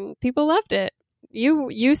people loved it.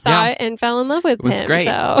 You saw it and fell in love with it. It was great.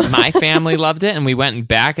 So. My family loved it, and we went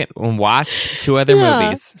back and watched 2 other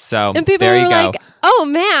movies. So and people there you were go. Like, oh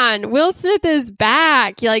man, Will Smith is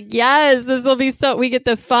back. You're like, yes, this will be so. We get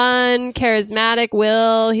the fun, charismatic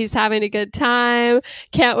Will. He's having a good time.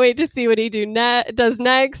 Can't wait to see what he does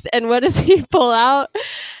next. And what does he pull out?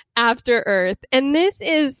 After Earth. And this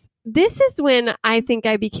is when I think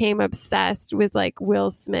I became obsessed with like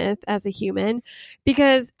Will Smith as a human,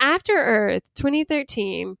 because After Earth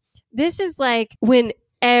 2013, this is like when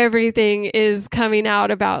everything is coming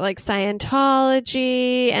out about like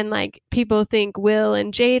Scientology, and like people think Will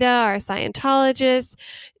and Jada are Scientologists.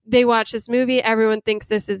 They watch this movie, everyone thinks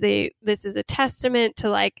this is a testament to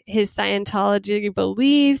like his Scientology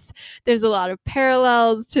beliefs. There's a lot of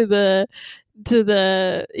parallels to the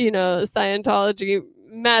Scientology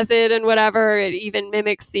method and whatever. It even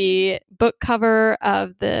mimics the book cover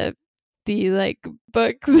of the like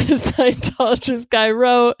book the Scientologist guy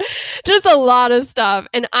wrote. Just a lot of stuff.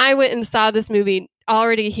 And I went and saw this movie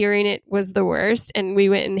already hearing it was the worst, and we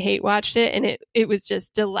went and hate watched it, and it was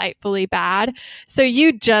just delightfully bad. So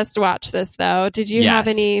you just watched this though. Did you have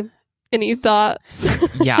any thoughts?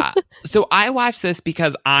 Yeah. So I watched this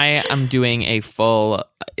because I am doing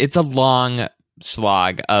it's a long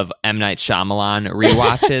slog of M. Night Shyamalan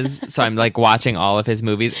rewatches. So I'm like watching all of his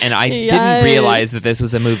movies, and I didn't realize that this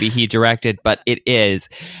was a movie he directed, but it is.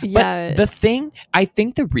 But I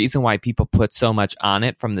think the reason why people put so much on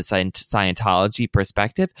it from the Scientology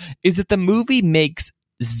perspective is that the movie makes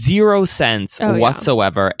zero sense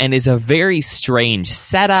whatsoever and is a very strange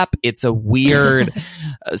setup. It's a weird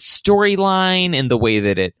storyline in the way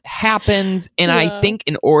that it happens. And I think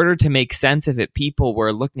in order to make sense of it, people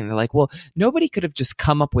were looking and they're like, well, nobody could have just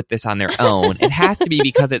come up with this on their own. It has to be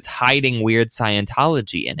because it's hiding weird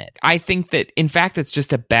Scientology in it. I think that, in fact, it's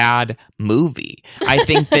just a bad movie. I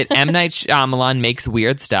think that M. Night Shyamalan makes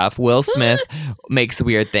weird stuff. Will Smith makes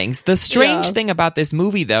weird things. The strange thing about this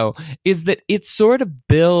movie, though, is that it's sort of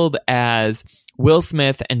billed as Will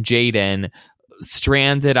Smith and Jaden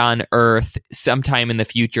stranded on Earth sometime in the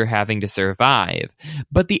future having to survive.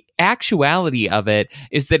 But the actuality of it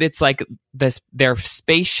is that it's like their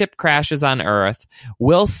spaceship crashes on Earth.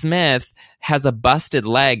 Will Smith has a busted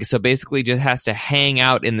leg, so basically just has to hang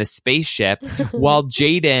out in the spaceship while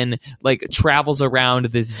Jaden like travels around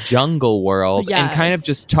this jungle world and kind of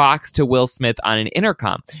just talks to Will Smith on an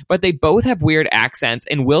intercom. But they both have weird accents,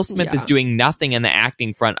 and Will Smith is doing nothing in the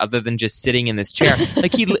acting front other than just sitting in this chair.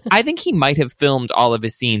 Like I think he might have filmed all of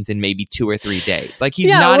his scenes in maybe 2 or 3 days. Like he's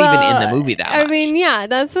not even in the movie that much. I mean, yeah,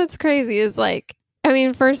 that's what's crazy is like, I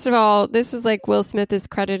mean, first of all, this is like Will Smith is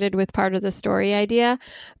credited with part of the story idea,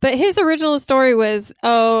 but his original story was,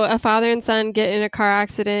 a father and son get in a car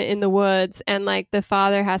accident in the woods, and like the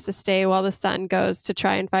father has to stay while the son goes to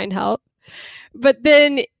try and find help. But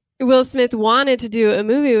then Will Smith wanted to do a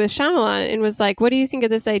movie with Shyamalan and was like, what do you think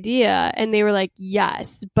of this idea? And they were like,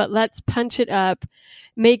 yes, but let's punch it up.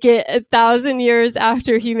 Make it 1,000 years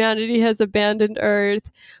after humanity has abandoned Earth.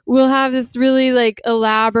 We'll have this really like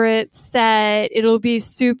elaborate set. It'll be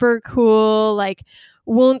super cool. Like,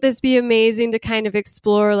 won't this be amazing to kind of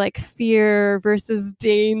explore like fear versus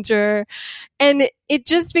danger? And it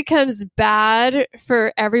just becomes bad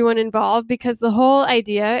for everyone involved because the whole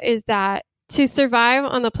idea is that to survive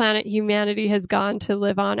on the planet humanity has gone to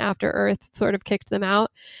live on after Earth sort of kicked them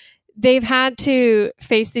out, they've had to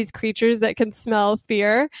face these creatures that can smell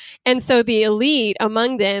fear. And so the elite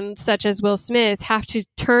among them, such as Will Smith, have to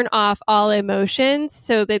turn off all emotions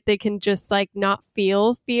so that they can just like not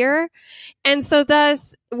feel fear. And so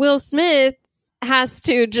thus Will Smith has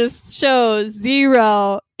to just show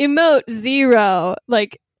emote zero,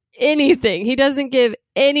 like anything. He doesn't give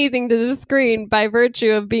anything to the screen by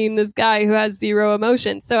virtue of being this guy who has zero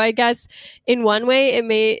emotion. So I guess in one way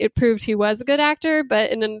it proved he was a good actor,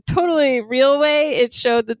 but in a totally real way it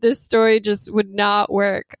showed that this story just would not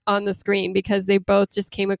work on the screen because they both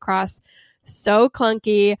just came across so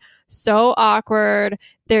clunky, so awkward.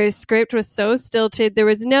 Their script was so stilted. There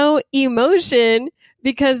was no emotion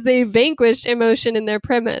because they vanquished emotion in their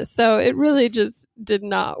premise. So it really just did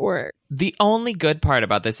not work. The only good part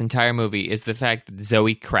about this entire movie is the fact that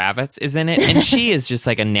Zoe Kravitz is in it, and she is just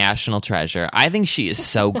like a national treasure. I think she is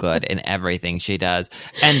so good in everything she does.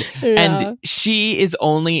 And she's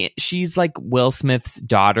like Will Smith's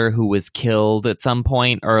daughter who was killed at some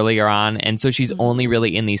point earlier on, and so she's only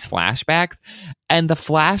really in these flashbacks. And the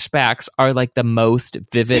flashbacks are like the most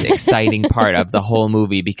vivid, exciting part of the whole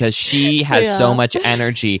movie because she has so much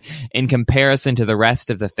energy in comparison to the rest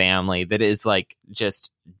of the family that is like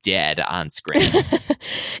just dead on screen.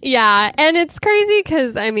 Yeah, and it's crazy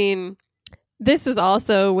because I mean, this was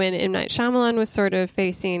also when M. Night Shyamalan was sort of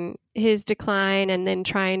facing his decline and then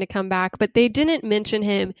trying to come back, but they didn't mention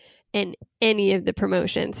him in any of the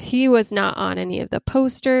promotions. He was not on any of the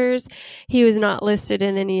posters. He was not listed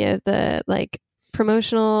in any of the like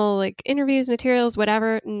promotional like interviews, materials,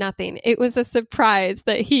 whatever, nothing. It was a surprise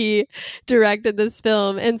that he directed this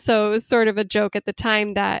film. And so it was sort of a joke at the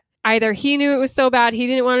time that either he knew it was so bad he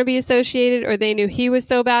didn't want to be associated, or they knew he was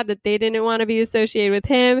so bad that they didn't want to be associated with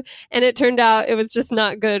him. And it turned out it was just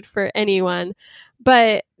not good for anyone.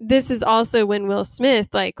 But this is also when Will Smith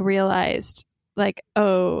like realized like,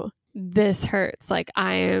 oh, this hurts. Like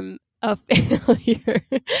I am a failure.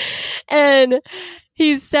 And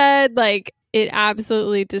he said like it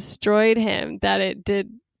absolutely destroyed him that it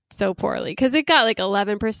did so poorly because it got like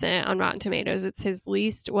 11% on Rotten Tomatoes. It's his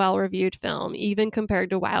least well-reviewed film, even compared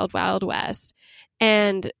to Wild Wild West.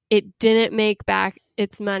 And it didn't make back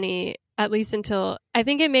its money, at least until I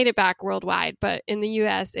think it made it back worldwide. But in the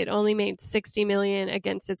US, it only made $60 million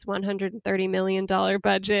against its $130 million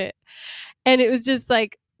budget. And it was just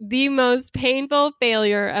like the most painful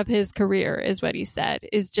failure of his career is what he said,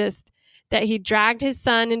 is just that he dragged his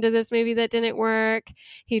son into this movie that didn't work.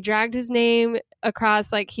 He dragged his name across,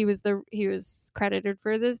 like he was credited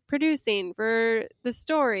for this producing for the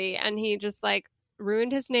story, and he just like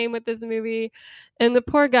ruined his name with this movie. And the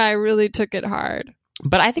poor guy really took it hard.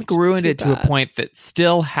 But I think ruined it to a point that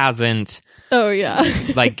still hasn't. Oh, yeah.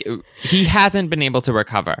 Like, he hasn't been able to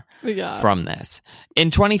recover from this. In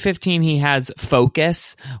 2015, he has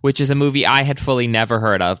Focus, which is a movie I had fully never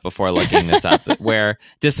heard of before looking this up, where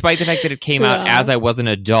despite the fact that it came out as I was an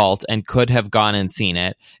adult and could have gone and seen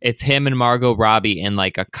it, it's him and Margot Robbie in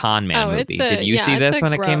like a con man movie. Did you see this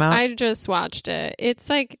when it came out? I just watched it. It's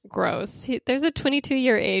like gross. There's a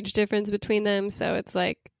 22-year age difference between them, so it's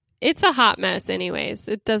like, it's a hot mess anyways.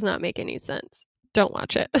 It does not make any sense. Don't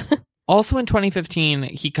watch it. Also in 2015,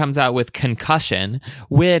 he comes out with Concussion,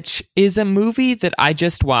 which is a movie that I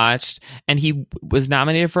just watched, and he was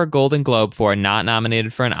nominated for a Golden Globe for, not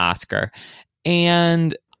nominated for an Oscar.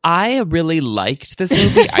 And I really liked this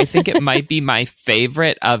movie. I think it might be my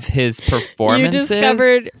favorite of his performances. You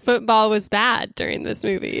discovered football was bad during this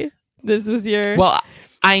movie. This was your... Well,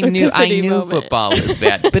 I knew moment. football was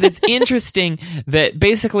bad, but it's interesting that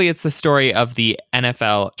basically it's the story of the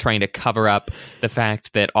NFL trying to cover up the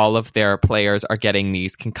fact that all of their players are getting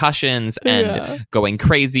these concussions and going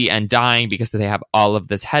crazy and dying because they have all of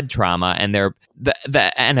this head trauma. And the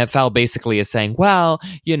NFL basically is saying, well,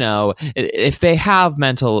 you know, if they have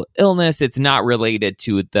mental illness, it's not related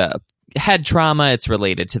to the head trauma, it's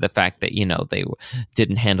related to the fact that, you know, they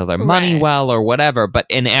didn't handle their money well or whatever. But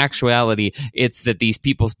in actuality, it's that these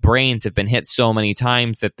people's brains have been hit so many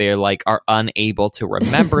times that they're like are unable to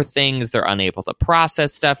remember things, they're unable to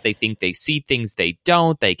process stuff, they think they see things they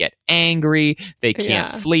don't, they get angry, they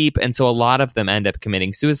can't sleep, and so a lot of them end up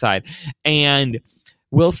committing suicide. And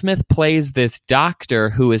Will Smith plays this doctor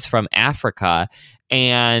who is from Africa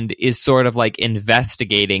and is sort of like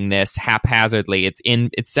investigating this haphazardly.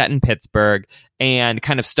 It's set in Pittsburgh, and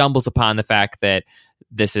kind of stumbles upon the fact that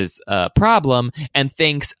this is a problem and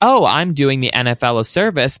thinks, oh, I'm doing the NFL a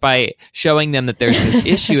service by showing them that there's this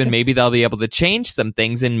issue and maybe they'll be able to change some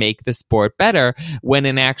things and make the sport better, when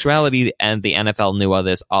in actuality, and the NFL knew all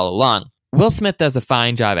this all along. Will Smith does a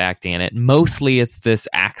fine job acting in it. Mostly it's this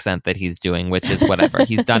accent that he's doing, which is whatever.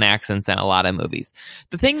 He's done accents in a lot of movies.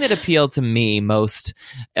 The thing that appealed to me most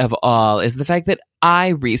of all is the fact that I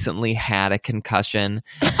recently had a concussion.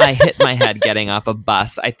 I hit my head getting off a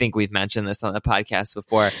bus. I think we've mentioned this on the podcast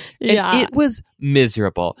before. And it was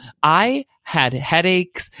miserable. I had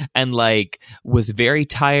headaches and was very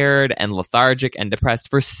tired and lethargic and depressed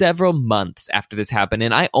for several months after this happened,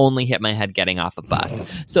 and I only hit my head getting off a bus.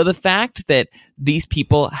 So the fact that these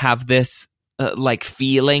people have this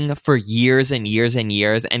feeling for years and years and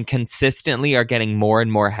years and consistently are getting more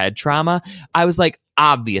and more head trauma, I was like,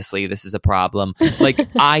 obviously this is a problem.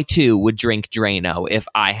 I too would drink Drano if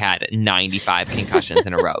I had 95 concussions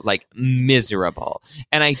in a row. Miserable.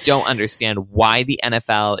 And I don't understand why the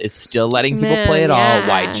NFL is still letting people play at all,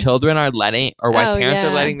 why children are letting, or why parents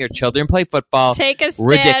are letting their children play football. Take a stand,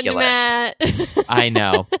 ridiculous. Matt. I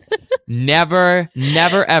know. Never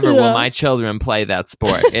ever will my children play that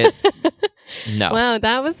sport. No. Wow,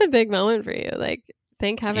 that was a big moment for you.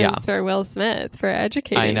 Thank heavens for Will Smith for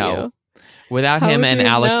educating I know. you. Without him and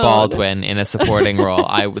Alec Baldwin in a supporting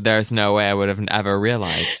role, there's no way I would have ever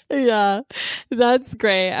realized. Yeah, that's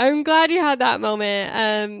great. I'm glad you had that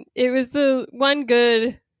moment. It was the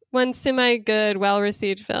one semi-good,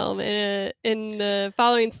 well-received film in the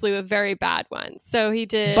following slew of very bad ones. So he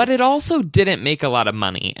did, but it also didn't make a lot of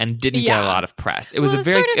money and didn't get a lot of press. It was a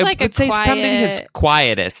very, sort of it's probably his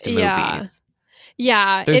quietest movies.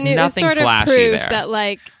 Yeah, there's and it was sort of flashy proof there.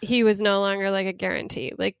 that he was no longer a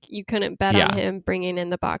guarantee. You couldn't bet on him bringing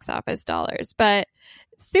in the box office dollars. But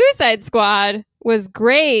Suicide Squad was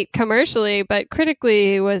great commercially, but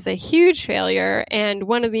critically was a huge failure and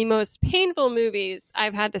one of the most painful movies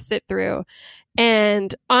I've had to sit through.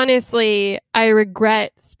 And honestly, I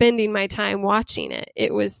regret spending my time watching it.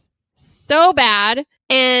 It was so bad,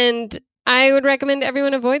 and I would recommend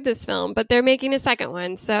everyone avoid this film, but they're making a second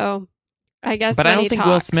one, so I guess. But I don't think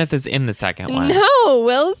Will Smith is in the second one. No,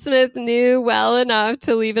 Will Smith knew well enough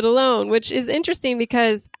to leave it alone, which is interesting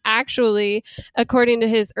because actually, according to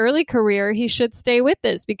his early career, he should stay with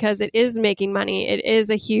this because it is making money. It is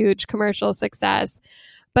a huge commercial success.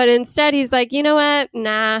 But instead, he's like, you know what?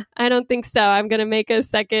 Nah, I don't think so. I'm going to make a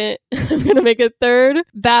second. I'm going to make a third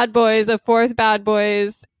Bad Boys, a fourth Bad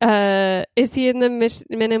Boys. Is he in the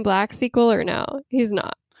Men in Black sequel or no? He's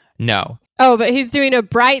not. No. Oh, but he's doing a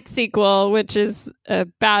Bright sequel, which is a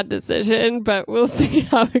bad decision, but we'll see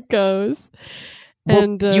how it goes. Well,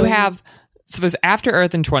 and you have, so there's After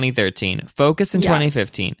Earth in 2013, Focus in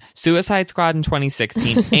 2015, Suicide Squad in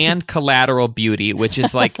 2016, and Collateral Beauty, which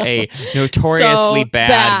is a notoriously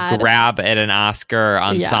bad grab at an Oscar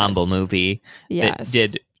ensemble movie that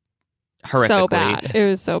did horrifically. So bad. It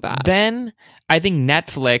was so bad. Then I think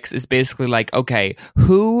Netflix is basically okay,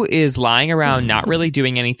 who is lying around not really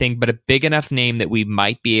doing anything but a big enough name that we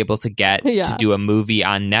might be able to get to do a movie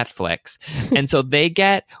on Netflix? And so they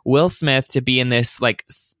get Will Smith to be in this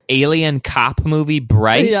alien cop movie,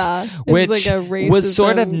 Bright, which was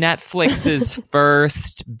sort of Netflix's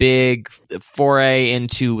first big foray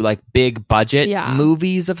into big budget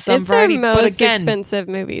movies of some variety. It's their most but again, expensive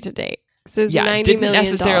movie to date. So it's $90 didn't million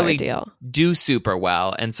necessarily deal. do super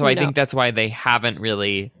well, and so I think that's why they haven't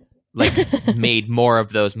really like made more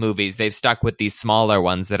of those movies. They've stuck with these smaller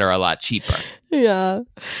ones that are a lot cheaper. Yeah.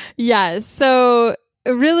 Yeah. So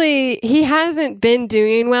really, he hasn't been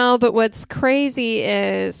doing well, but what's crazy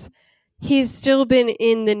is he's still been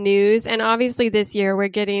in the news. And obviously this year we're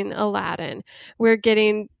getting Aladdin. We're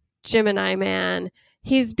getting Gemini Man.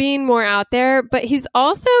 He's being more out there, but he's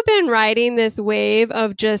also been riding this wave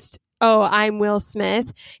of just, oh, I'm Will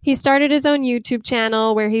Smith. He started his own YouTube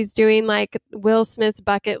channel where he's doing like Will Smith's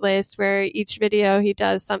bucket list, where each video he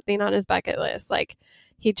does something on his bucket list. Like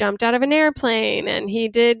he jumped out of an airplane and he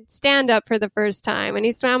did stand up for the first time and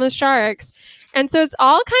he swam with sharks. And so it's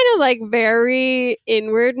all kind of like very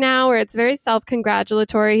inward now, where it's very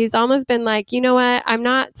self-congratulatory. He's almost been like, you know what? I'm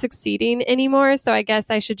not succeeding anymore. So I guess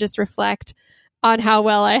I should just reflect on how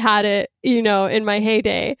well I had it, you know, in my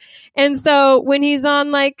heyday. And so when he's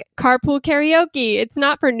on like carpool karaoke, it's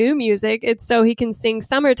not for new music. It's so he can sing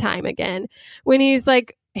Summertime again. When he's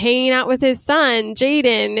like hanging out with his son,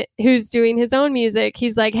 Jaden, who's doing his own music,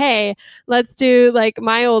 he's like, hey, let's do like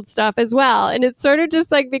my old stuff as well. And it's sort of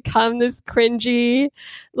just like become this cringy,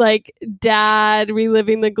 like dad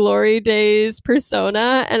reliving the glory days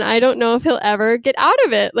persona. And I don't know if he'll ever get out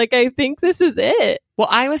of it. Like, I think this is it. Well,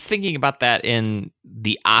 I was thinking about that in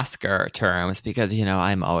the Oscar terms because, you know,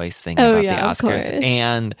 I'm always thinking about the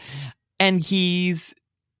Oscars. And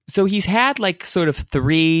he's had like sort of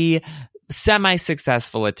 3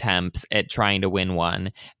 semi-successful attempts at trying to win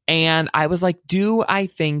one. And I was like, do I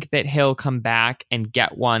think that he'll come back and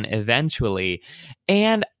get one eventually?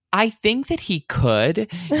 And I think that he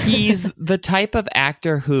could. He's the type of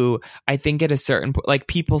actor who I think at a certain point, like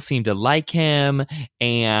people seem to like him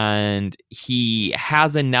and he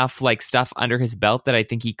has enough like stuff under his belt that I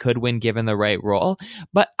think he could win given the right role.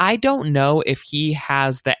 But I don't know if he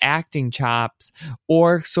has the acting chops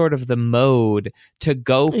or sort of the mode to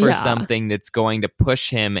go for something that's going to push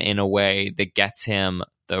him in a way that gets him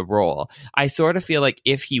the role. I sort of feel like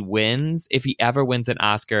if he ever wins an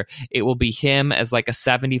Oscar, it will be him as like a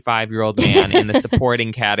 75-year-old man in the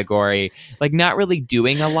supporting category, like not really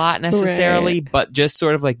doing a lot necessarily, but just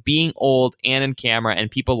sort of like being old and in camera and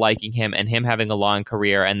people liking him and him having a long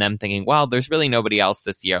career and them thinking, well, there's really nobody else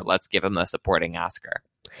this year. Let's give him the supporting Oscar.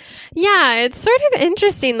 Yeah, it's sort of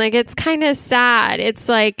interesting. Like, it's kind of sad. It's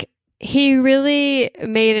like he really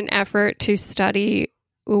made an effort to study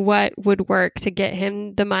what would work to get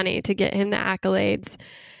him the money, to get him the accolades.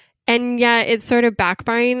 And yet it's sort of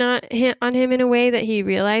backfiring on him in a way that he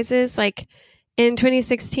realizes. Like in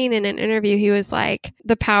 2016, in an interview, he was like,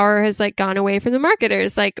 the power has like gone away from the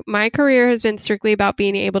marketers. Like, my career has been strictly about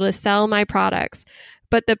being able to sell my products,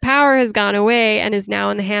 but the power has gone away and is now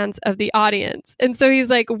in the hands of the audience. And so he's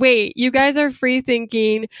like, wait, you guys are free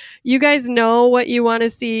thinking. You guys know what you want to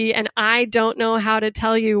see. And I don't know how to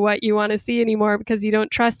tell you what you want to see anymore because you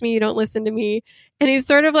don't trust me. You don't listen to me. And he's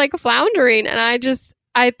sort of like floundering. And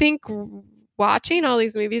I think watching all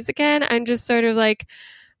these movies again, I'm just sort of like,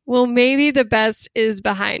 well, maybe the best is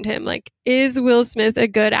behind him. Like, is Will Smith a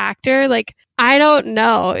good actor? Like, I don't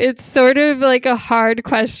know. It's sort of like a hard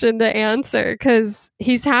question to answer because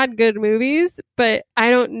he's had good movies, but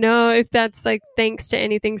I don't know if that's like thanks to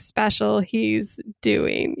anything special he's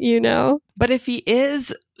doing, you know? But if he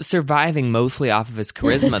is surviving mostly off of his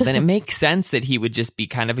charisma, then it makes sense that he would just be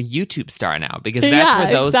kind of a YouTube star now because that's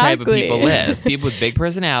where those type of people live. People with big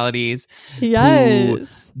personalities who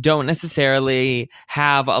don't necessarily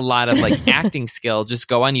have a lot of like acting skill, just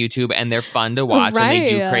go on YouTube and they're fun to watch and they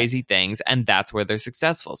do crazy things and that's where they're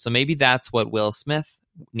successful. So maybe that's what Will Smith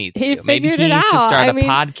needs to do. Maybe he needs to start a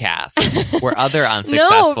podcast where other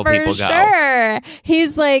unsuccessful people go. Sure.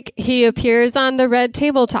 He's like, he appears on the Red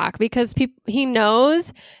Table Talk because he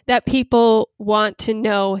knows that people want to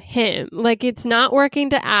know him. Like, it's not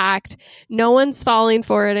working to act. No one's falling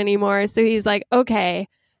for it anymore. So he's like, okay,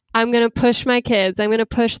 I'm going to push my kids. I'm going to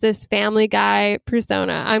push this Family Guy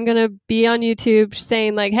persona. I'm going to be on YouTube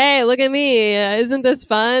saying like, hey, look at me. Isn't this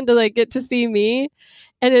fun to like get to see me?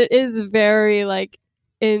 And it is very like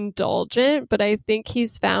indulgent, but I think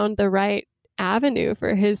he's found the right avenue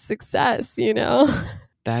for his success, you know?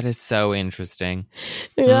 That is so interesting.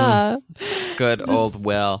 Yeah. Good old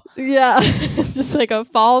Will. Yeah. It's just like a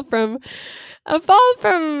fall from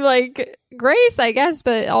like grace, I guess,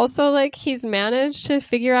 but also like he's managed to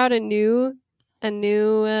figure out a new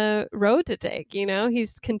road to take, you know?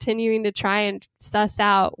 He's continuing to try and suss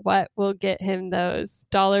out what will get him those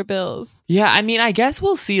dollar bills. Yeah, I mean, I guess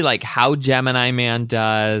we'll see like how Gemini Man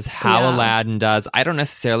does, how Aladdin does. I don't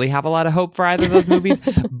necessarily have a lot of hope for either of those movies,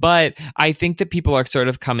 but I think that people are sort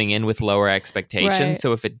of coming in with lower expectations. Right.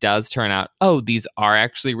 So if it does turn out, oh, these are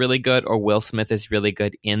actually really good or Will Smith is really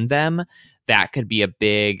good in them, that could be a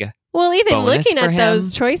big Well, even bonus looking for at him.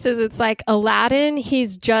 those choices, it's like Aladdin,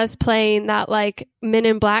 he's just playing that like Men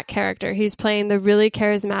in Black character. He's playing the really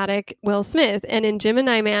charismatic Will Smith. And in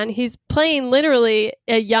Gemini Man, he's playing literally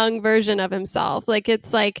a young version of himself. Like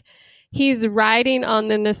it's like he's riding on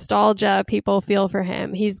the nostalgia people feel for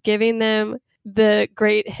him. He's giving them the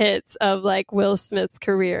great hits of like Will Smith's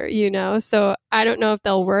career, you know? So I don't know if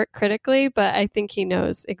they'll work critically, but I think he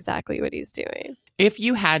knows exactly what he's doing. If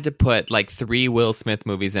you had to put like 3 Will Smith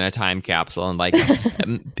movies in a time capsule and like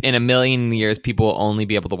in a million years people will only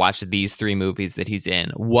be able to watch these 3 movies that he's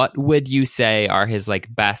in, what would you say are his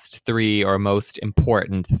like best 3 or most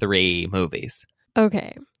important 3 movies?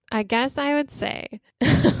 Okay. I guess I would say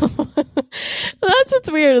that's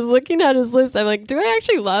what's weird is looking at his list. I'm like, do I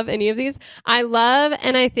actually love any of these? I love,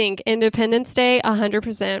 and I think Independence Day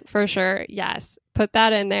 100% for sure. Yes. Put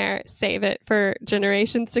that in there. Save it for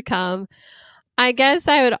generations to come. I guess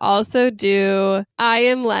I would also do I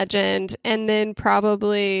Am Legend, and then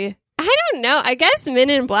probably, I don't know, I guess Men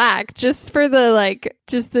in Black, just for the like,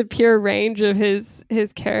 just the pure range of his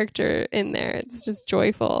character in there. It's just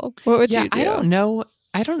joyful. What would you do?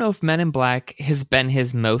 I don't know if Men in Black has been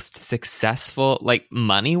his most successful, like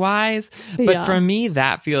money wise, but for me,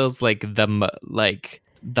 that feels like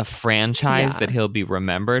the franchise that he'll be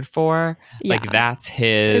remembered for. Yeah. Like that's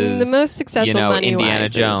his, and the most successful, Indiana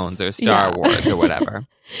Jones or Star Wars or whatever.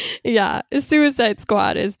 Yeah, Suicide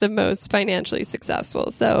Squad is the most financially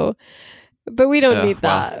successful. So, but we don't need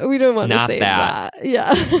that. We don't want to save that.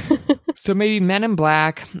 Yeah. So maybe Men in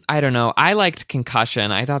Black. I don't know. I liked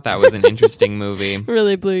Concussion. I thought that was an interesting movie.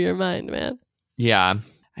 Really blew your mind, man. Yeah.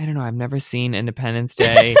 I don't know. I've never seen Independence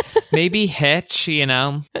Day. Maybe Hitch,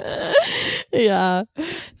 Yeah.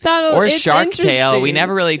 Or Shark Tale. We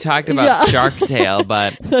never really talked about Shark Tale,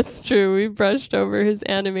 but that's true. We brushed over his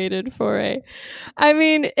animated foray. I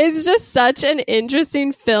mean, it's just such an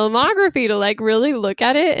interesting filmography to like really look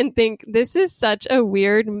at it and think this is such a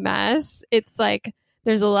weird mess. It's like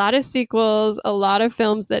there's a lot of sequels, a lot of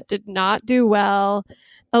films that did not do well,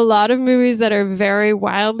 a lot of movies that are very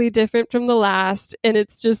wildly different from the last. And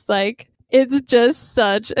it's just like, it's just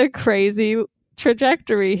such a crazy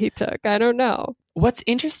trajectory he took. I don't know. What's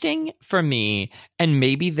interesting for me, and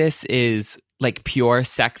maybe this is like pure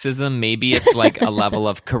sexism, maybe it's like a level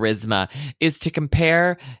of charisma, is to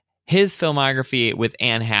compare his filmography with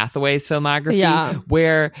Anne Hathaway's filmography,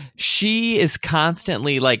 where she is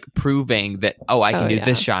constantly like proving that, I can do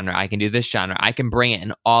this genre, I can do this genre, I can bring it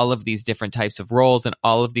in all of these different types of roles and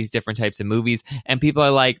all of these different types of movies. And people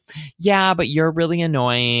are like, yeah, but you're really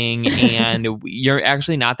annoying and you're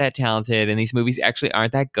actually not that talented and these movies actually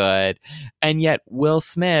aren't that good. And yet Will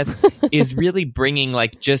Smith is really bringing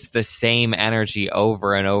like just the same energy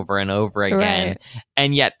over and over and over again. Right.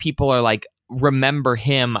 And yet people are like, remember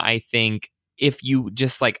him. I think if you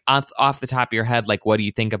just like off the top of your head, like, what do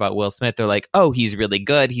you think about Will Smith? They're like, oh, he's really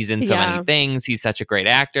good. He's in so many things. He's such a great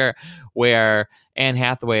actor. Where Anne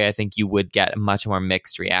Hathaway, I think you would get a much more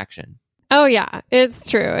mixed reaction. Oh, yeah, it's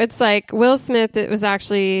true. It's like Will Smith, it was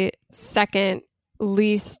actually second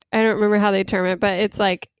least. I don't remember how they term it, but it's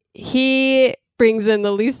like he brings in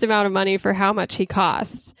the least amount of money for how much he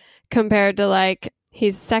costs compared to like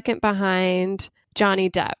he's second behind Johnny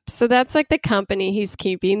Depp. So that's like the company he's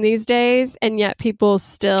keeping these days. And yet people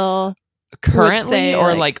still currently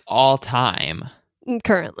or like all time?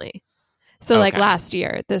 Currently. So like last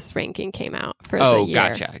year, this ranking came out for the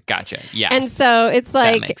year. Gotcha. Yes. And so it's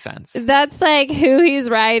like, that makes sense. That's like who he's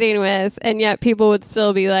riding with. And yet people would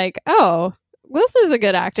still be like, oh, Will Smith's a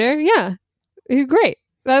good actor. Yeah. He's great.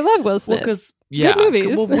 I love Will Smith. Good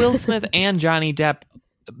movies. Well, Will Smith and Johnny Depp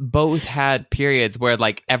both had periods where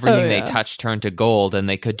like everything they touched turned to gold and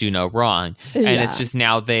they could do no wrong. And it's just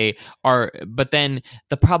now they are, but then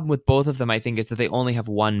the problem with both of them, I think, is that they only have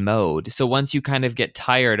one mode. So once you kind of get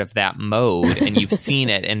tired of that mode and you've seen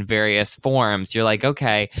it in various forms, you're like,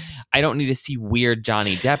 okay, I don't need to see weird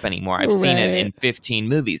Johnny Depp anymore. I've seen it in 15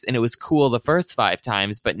 movies and it was cool the first 5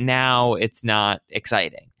 times, but now it's not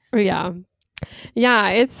exciting. Yeah,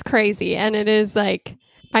 it's crazy. And it is like,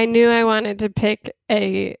 I knew I wanted to pick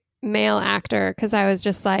a male actor because I was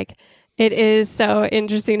just like, it is so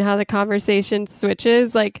interesting how the conversation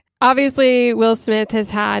switches. Like, obviously, Will Smith has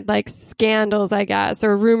had like scandals, I guess,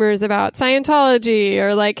 or rumors about Scientology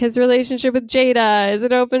or like his relationship with Jada. Is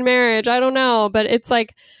it open marriage? I don't know. But it's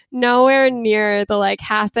like nowhere near the like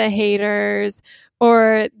Hatha haters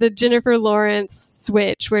or the Jennifer Lawrence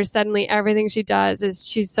switch where suddenly everything she does is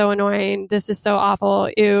she's so annoying. This is so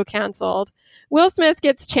awful. Ew, canceled. Will Smith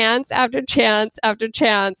gets chance after chance after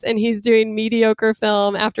chance, and he's doing mediocre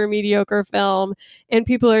film after mediocre film, and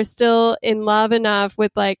people are still in love enough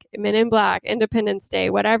with like Men in Black, Independence Day,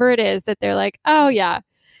 whatever it is, that they're like, oh yeah,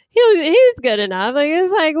 he's good enough. Like,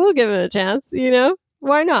 it's like, we'll give him a chance, you know?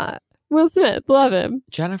 Why not? Will Smith, love him.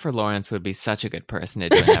 Jennifer Lawrence would be such a good person to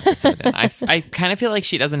do an episode in. I kind of feel like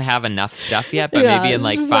she doesn't have enough stuff yet, but maybe in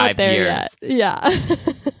like 5 years. Yet. Yeah.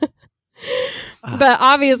 But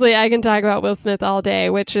obviously I can talk about Will Smith all day,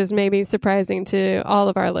 which is maybe surprising to all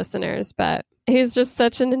of our listeners, but he's just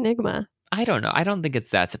such an enigma. I don't know. I don't think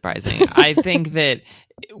it's that surprising. I think that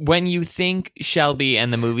when you think Shelby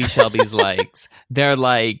and the movie Shelby's Legs, they're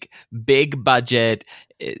like big budget,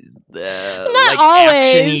 not like always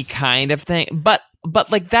action-y kind of thing. But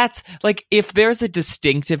like that's like if there's a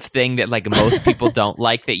distinctive thing that like most people don't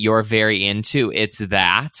like that you're very into, it's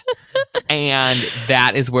that. And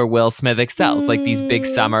that is where Will Smith excels, like these big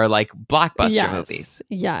summer like blockbuster movies.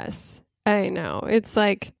 Yes. I know. It's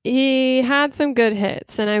like he had some good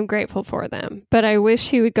hits and I'm grateful for them. But I wish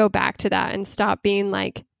he would go back to that and stop being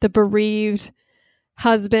like the bereaved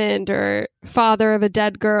husband or father of a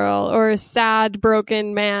dead girl or a sad,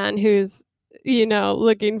 broken man who's, you know,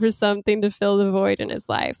 looking for something to fill the void in his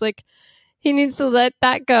life. Like, he needs to let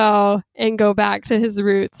that go and go back to his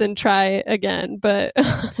roots and try again. But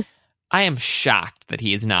I am shocked that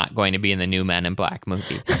he is not going to be in the new Men in Black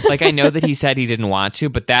movie. Like, I know that he said he didn't want to,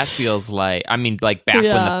 but that feels like, I mean, like back when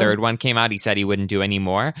the third one came out, he said he wouldn't do any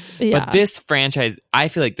more. Yeah. But this franchise, I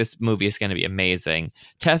feel like this movie is going to be amazing.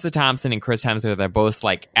 Tessa Thompson and Chris Hemsworth are both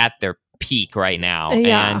like at their peak right now.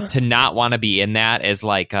 Yeah. And to not want to be in that is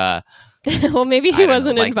like a... well, maybe he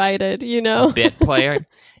wasn't invited, you know? A bit player.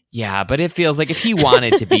 Yeah, but it feels like if he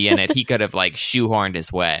wanted to be in it, he could have like shoehorned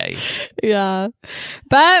his way. Yeah.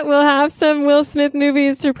 But we'll have some Will Smith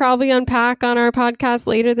movies to probably unpack on our podcast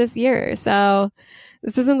later this year. So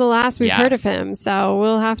this isn't the last we've heard of him. So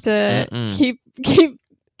we'll have to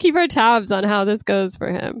keep our tabs on how this goes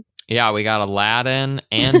for him. Yeah, we got Aladdin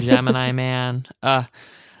and Gemini Man.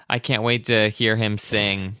 I can't wait to hear him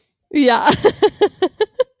sing. Yeah.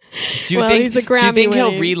 Do you think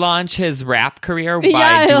he'll relaunch his rap career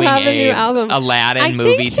by doing a new album. Aladdin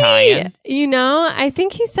movie tie-in? You know, I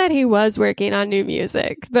think he said he was working on new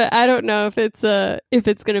music, but I don't know if it's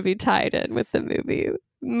going to be tied in with the movie.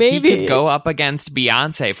 Maybe he could go up against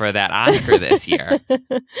Beyonce for that Oscar this year.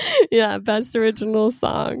 Yeah, best original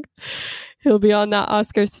song. He'll be on that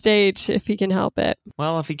Oscar stage if he can help it.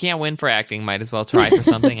 Well, if he can't win for acting, might as well try for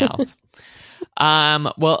something else.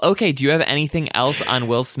 Well, okay. Do you have anything else on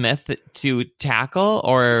Will Smith to tackle,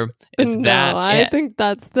 or is that? No, I think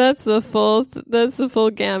that's the full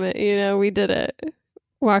gamut. You know, we did it.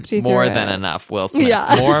 Walked you through more than enough. Will Smith.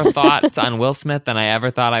 Yeah. More thoughts on Will Smith than I ever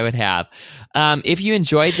thought I would have. If you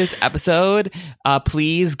enjoyed this episode,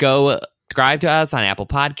 please go subscribe to us on Apple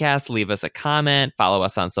Podcasts. Leave us a comment. Follow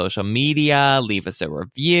us on social media. Leave us a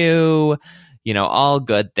review. You know, all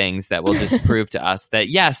good things that will just prove to us that,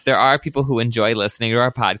 yes, there are people who enjoy listening to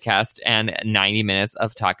our podcast and 90 minutes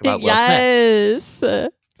of talk about Will Smith. Yes,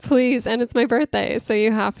 please. And it's my birthday, so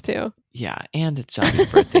you have to. Yeah, and it's Shelby's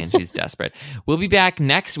birthday and she's desperate. We'll be back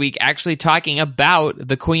next week actually talking about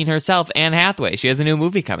the queen herself, Anne Hathaway. She has a new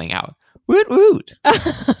movie coming out. Woot woot.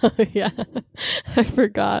 Yeah, I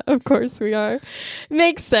forgot. Of course we are.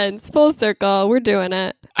 Makes sense. Full circle. We're doing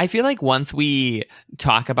it. I feel like once we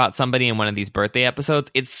talk about somebody in one of these birthday episodes,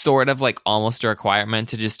 it's sort of like almost a requirement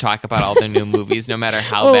to just talk about all their new movies, no matter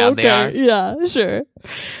how bad they are. Yeah, sure.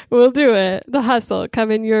 We'll do it. The Hustle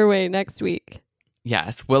coming your way next week.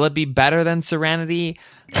 Yes. Will it be better than Serenity?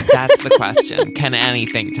 That's the question. Can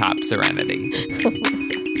anything top Serenity? Oh my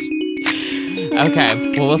gosh.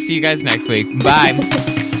 Okay. Well, we'll see you guys next week.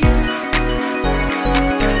 Bye.